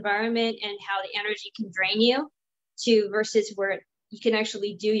stress environment and how the energy can drain you to versus where you can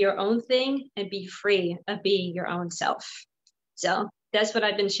actually do your own thing and be free of being your own self. So that's what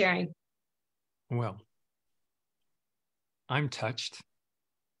I've been sharing. Well, I'm touched.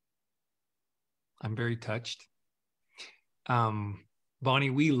 I'm very touched. Bonnie,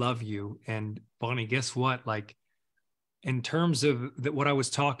 we love you. And Bonnie, guess what? Like, in terms of what I was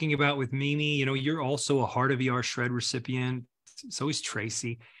talking about with Mimi, you know, you're also a Heart of ER Shred recipient. So is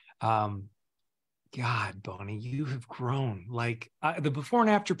Tracy. God, Bonnie, you have grown. Like, the before and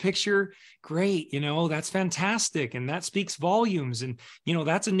after picture, great. You know, that's fantastic. And that speaks volumes. And, you know,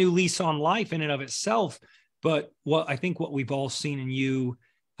 that's a new lease on life in and of itself. But I think what we've all seen in you,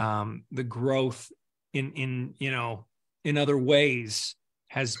 the growth in other ways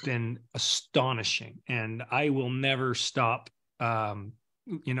has been astonishing. And I will never stop,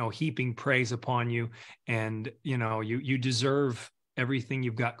 heaping praise upon you. And, you know, you deserve everything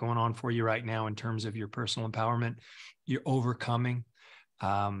you've got going on for you right now in terms of your personal empowerment. You're overcoming.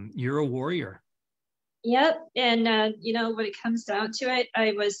 You're a warrior. Yep. And, when it comes down to it,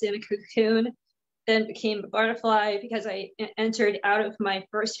 I was in a cocoon, then became a butterfly because I entered out of my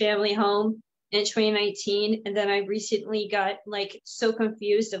first family home in 2019. And then I recently got, like, so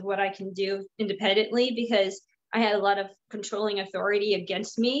confused of what I can do independently because I had a lot of controlling authority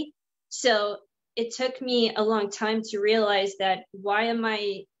against me. So it took me a long time to realize that, why am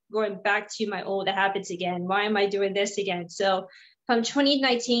I going back to my old habits again? Why am I doing this again? So from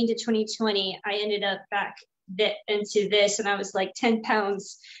 2019 to 2020, I ended up back into this, and I was like 10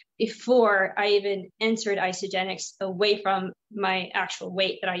 pounds before I even entered Isagenix, away from my actual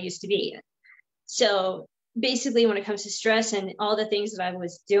weight that I used to be in. So basically, when it comes to stress and all the things that I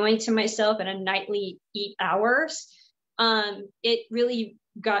was doing to myself in a nightly eat hours, it really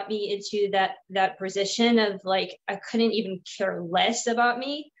got me into that position of, like, I couldn't even care less about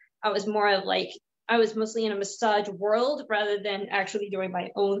me. I was more of like, I was mostly in a massage world rather than actually doing my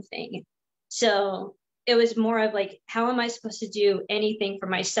own thing. So it was more of like, how am I supposed to do anything for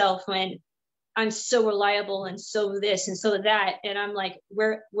myself when I'm so reliable and so this and so that? And I'm like,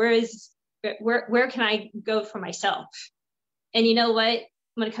 where can I go for myself? And you know what?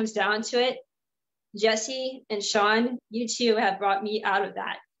 When it comes down to it, Jesse and Sean, you two have brought me out of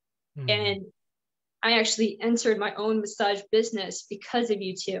that. And I actually entered my own massage business because of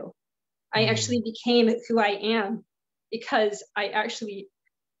you two. I actually became who I am because I actually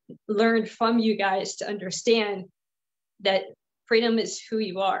learned from you guys to understand that freedom is who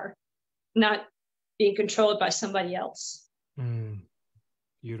you are, not being controlled by somebody else.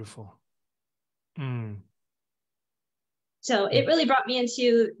 Beautiful. So it really brought me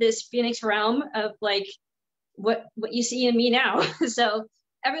into this Phoenix realm of, like, what you see in me now. So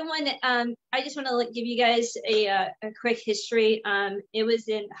everyone, I just want to give you guys a quick history. It was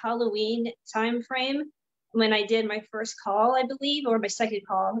in Halloween time frame when I did my first call, I believe, or my second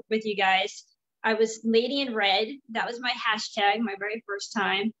call with you guys. I was Lady in Red. That was my hashtag, my very first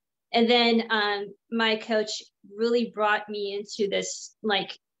time. And then my coach really brought me into this,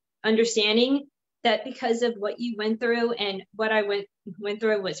 like, understanding that because of what you went through and what I went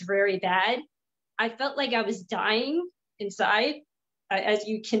through was very bad. I felt like I was dying inside, as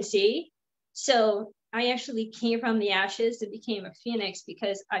you can see. So I actually came from the ashes and became a phoenix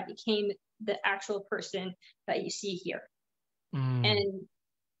because I became the actual person that you see here. And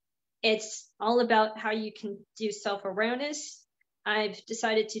it's all about how you can do self-awareness. I've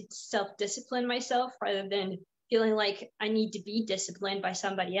decided to self-discipline myself rather than feeling like I need to be disciplined by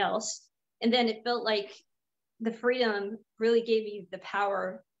somebody else. And then it felt like the freedom really gave me the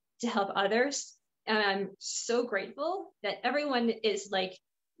power to help others. And I'm so grateful that everyone is, like,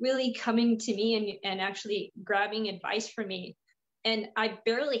 really coming to me and actually grabbing advice from me. And I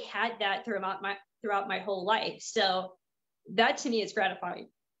barely had that throughout throughout my whole life. So that to me is gratifying.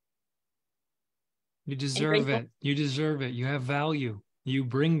 You deserve it. You deserve it. You have value. You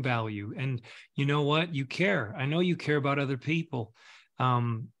bring value. And you know what? You care. I know you care about other people.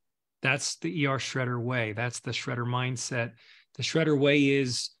 That's the ER Shredder way. That's the Shredder mindset. The Shredder way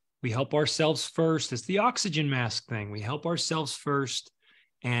is we help ourselves first. It's the oxygen mask thing. We help ourselves first.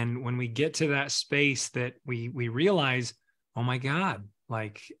 And when we get to that space that we realize, oh my God,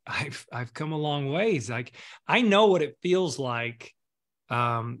 like I've come a long ways. Like I know what it feels like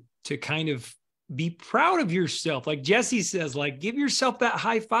to kind of be proud of yourself. Like Jesse says, like give yourself that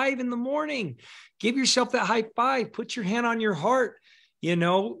high five in the morning. Give yourself that high five. Put your hand on your heart. You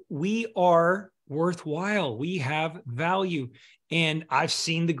know, we are worthwhile. We have value. And I've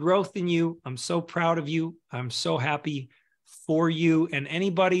seen the growth in you. I'm so proud of you. I'm so happy for you. And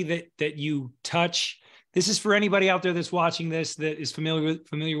anybody that you touch, this is for anybody out there that's watching this that is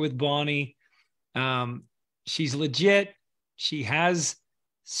familiar with Bonnie. She's legit. She has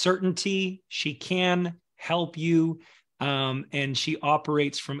certainty. She can help you. And she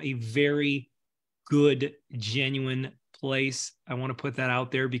operates from a very good, genuine place. I want to put that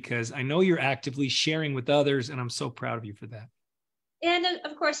out there because I know you're actively sharing with others, and I'm so proud of you for that. And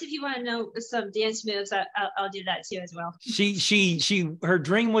of course, if you want to know some dance moves, I'll do that too as well. Her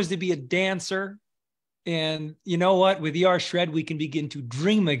dream was to be a dancer, and you know what? With ER Shred, we can begin to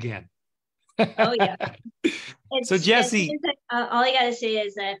dream again. Oh yeah. So Jesse, all I gotta say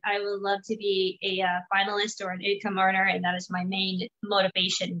is that I would love to be a finalist or an income earner, and that is my main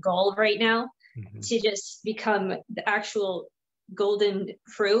motivation goal right now. To just become the actual golden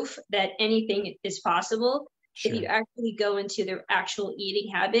proof that anything is possible. Sure. If you actually go into the actual eating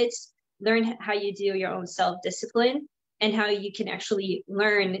habits, learn how you do your own self-discipline, and how you can actually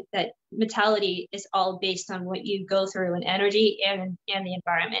learn that mentality is all based on what you go through in energy and the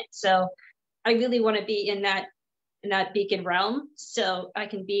environment. So I really want to be in that beacon realm, so I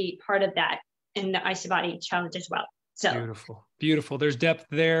can be part of that in the Ice Body Challenge as well. So beautiful, beautiful. There's depth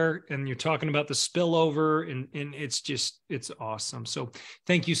there, and you're talking about the spillover, and it's awesome. So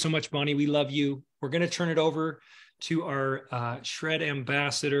thank you so much, Bonnie. We love you. We're going to turn it over to our Shred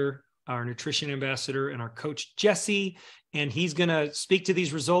ambassador, our nutrition ambassador, and our coach, Jesse, and he's going to speak to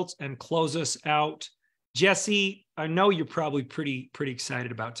these results and close us out. Jesse, I know you're probably pretty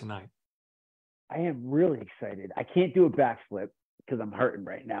excited about tonight. I am really excited. I can't do a backflip because I'm hurting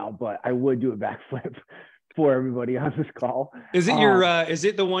right now, but I would do a backflip for everybody on this call. Is it is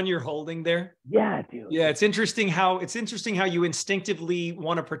it the one you're holding there? Yeah, dude. Yeah, it's interesting how you instinctively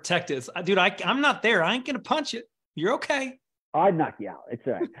want to protect it. Dude, I'm not there. I ain't gonna punch it. You're okay. I'd knock you out. It's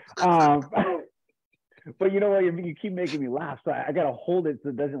all right. But you know what? You keep making me laugh, so I gotta hold it so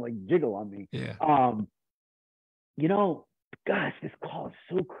it doesn't like jiggle on me. Yeah. You know, gosh, this call is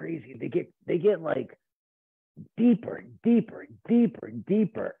so crazy. They get like deeper and deeper and deeper and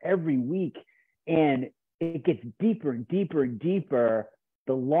deeper every week, and it gets deeper and deeper and deeper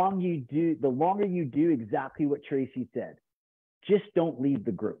the longer you do exactly what Tracy said. Just don't leave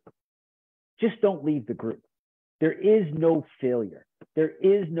the group. Just don't leave the group. There is no failure. There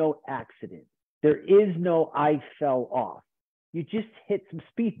is no accident. There is no I fell off. You just hit some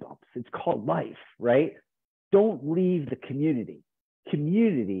speed bumps. It's called life, right? Don't leave the community.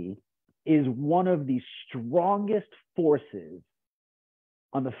 Community is one of the strongest forces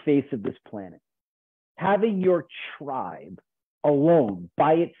on the face of this planet. Having your tribe alone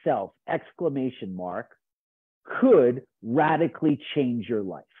by itself, ! Could radically change your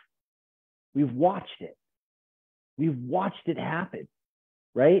life. We've watched it. We've watched it happen,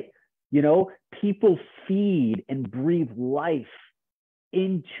 right? You know, people feed and breathe life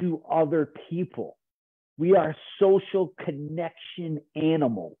into other people. We are social connection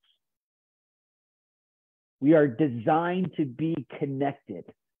animals. We are designed to be connected.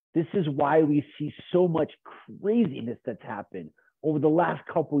 This is why we see so much craziness that's happened over the last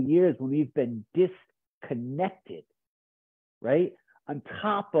couple of years when we've been disconnected, right? On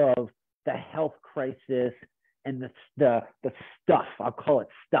top of the health crisis and the stuff, I'll call it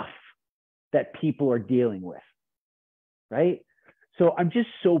stuff, that people are dealing with, right? So I'm just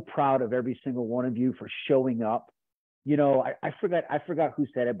so proud of every single one of you for showing up. You know, I forgot who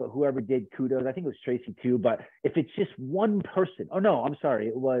said it, but whoever did, kudos. I think it was Tracy too. But if it's just one person, oh no, I'm sorry,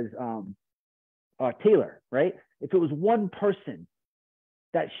 it was Taylor, right? If it was one person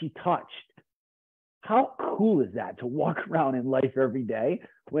that she touched, how cool is that to walk around in life every day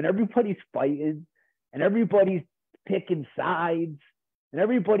when everybody's fighting and everybody's picking sides and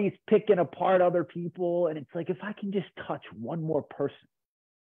everybody's picking apart other people, and it's like, if I can just touch one more person,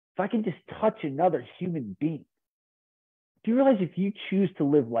 if I can just touch another human being. Do you realize if you choose to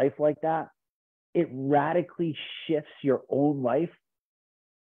live life like that, it radically shifts your own life.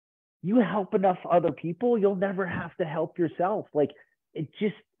 You help enough other people, you'll never have to help yourself. Like, it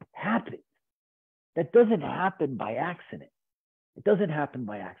just happens. That doesn't happen by accident. It doesn't happen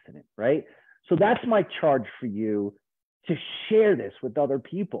by accident, right? So that's my charge for you, to share this with other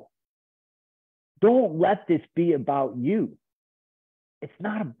people. Don't let this be about you. It's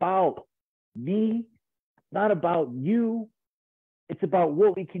not about me, not about you. It's about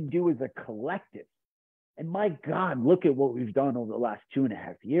what we can do as a collective. And my God, look at what we've done over the last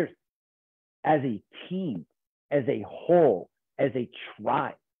 2.5 years. As a team, as a whole, as a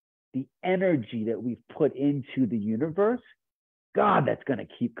tribe, the energy that we've put into the universe, God, that's going to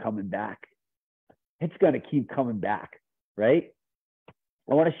keep coming back. It's going to keep coming back, right?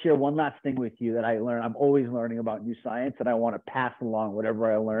 I want to share one last thing with you that I learned. I'm always learning about new science, and I want to pass along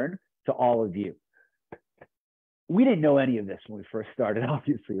whatever I learn to all of you. We didn't know any of this when we first started,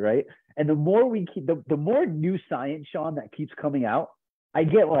 obviously, right? And the more we keep, the more new science, Sean, that keeps coming out, I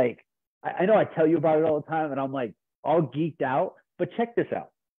get like, I know I tell you about it all the time, and I'm like all geeked out. But check this out.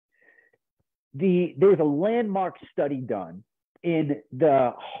 There was a landmark study done in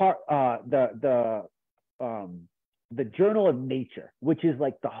the Journal of Nature, which is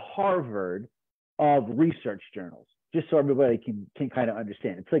like the Harvard of research journals, just so everybody can kind of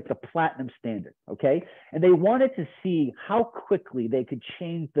understand. It's like the platinum standard, okay? And they wanted to see how quickly they could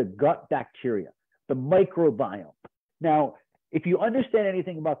change the gut bacteria, the microbiome. Now, if you understand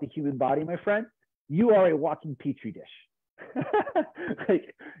anything about the human body, my friend, you are a walking petri dish.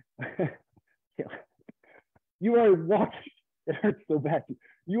 Like, you are a walking, it hurts so bad.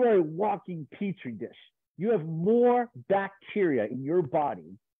 You are a walking petri dish. You have more bacteria in your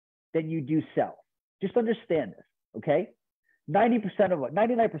body than you do cells. Just understand this, okay? 90% of us,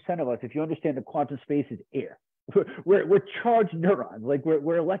 99% of us, if you understand the quantum space, is air. We're charged neurons, like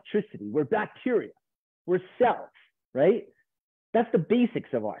we're electricity, we're bacteria, we're cells, right? That's the basics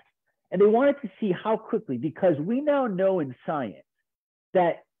of us. And they wanted to see how quickly, because we now know in science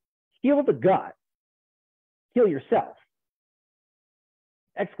that heal the gut, heal yourself.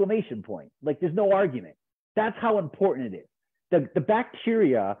 Exclamation point. Like, there's no argument. That's how important it is. The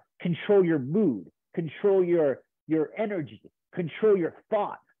bacteria control your mood, control your energy, control your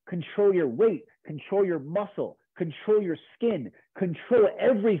thought, control your weight, control your muscle, control your skin, control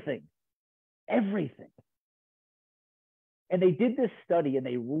everything. Everything. And they did this study, and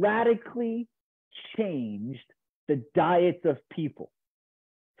they radically changed the diets of people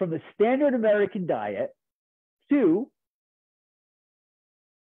from the standard American diet to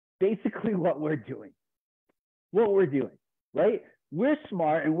basically what we're doing. What we're doing, right? We're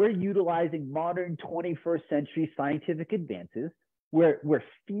smart, and we're utilizing modern 21st century scientific advances. We're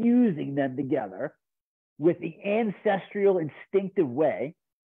fusing them together with the ancestral instinctive way,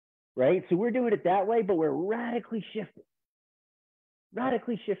 right? So we're doing it that way, but we're radically shifting.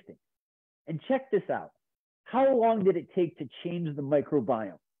 Radically shifting. And check this out. How long did it take to change the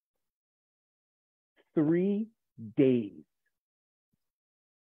microbiome? 3 days.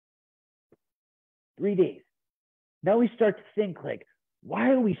 3 days. Now we start to think like,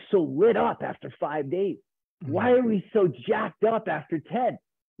 why are we so lit up after 5 days? Why are we so jacked up after 10?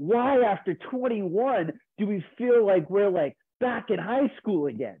 Why after 21 do we feel like we're like back in high school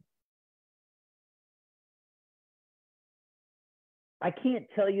again? I can't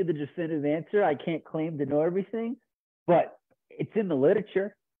tell you the definitive answer. I can't claim to know everything, but it's in the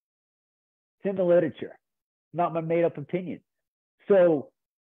literature. It's in the literature, not my made up opinion. So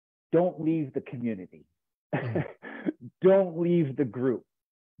don't leave the community. Don't leave the group.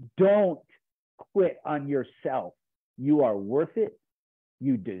 Don't quit on yourself. You are worth it.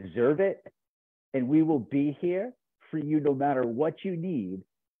 You deserve it. And we will be here for you no matter what you need.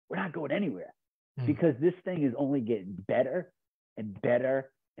 We're not going anywhere because this thing is only getting better and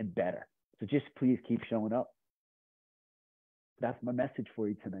better and better. So just please keep showing up. That's my message for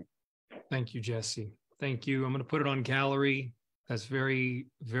you tonight. Thank you, Jesse. Thank you. I'm going to put it on gallery. That's very,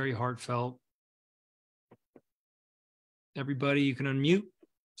 very heartfelt. Everybody, you can unmute.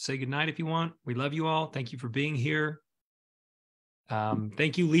 Say goodnight if you want. We love you all. Thank you for being here.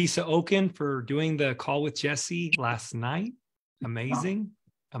 Thank you, Lisa Oken, for doing the call with Jesse last night. Amazing.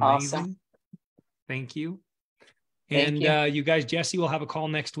 Amazing. Awesome. Thank you. And you guys, Jesse will have a call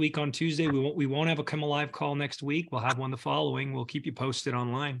next week on Tuesday. We won't have a Come Alive call next week. We'll have one the following. We'll keep you posted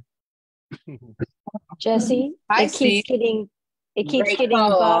online. Jesse, it keeps getting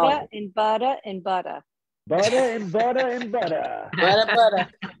butter and butter and butter. Butter and butter and butter. Butter.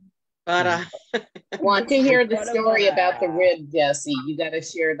 Butter. Want to hear the story about the rib, Jesse? You got to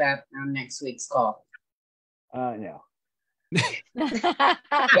share that on next week's call. No.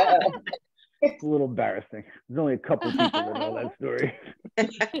 It's a little embarrassing. There's only a couple people that know that story. I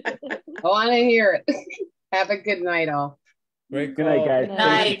want to hear it. Have a good night, all. Great Good call. night, guys. Good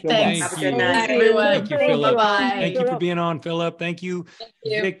night. Thank you so Thanks. much. Have a good night. Everyone. Thank you, Philip. Bye. Thank you for being on, Philip. Thank you,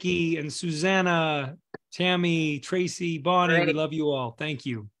 you. Vicky and Susanna, Tammy, Tracy, Bonnie. We Great. love you all. Thank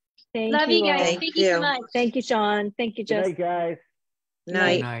you. Thank Love you guys. all. Thank Thank you so you. much. Thank you, Sean. Thank you, Good Jess. night, guys. Good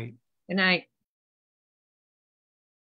Night. night. Good night.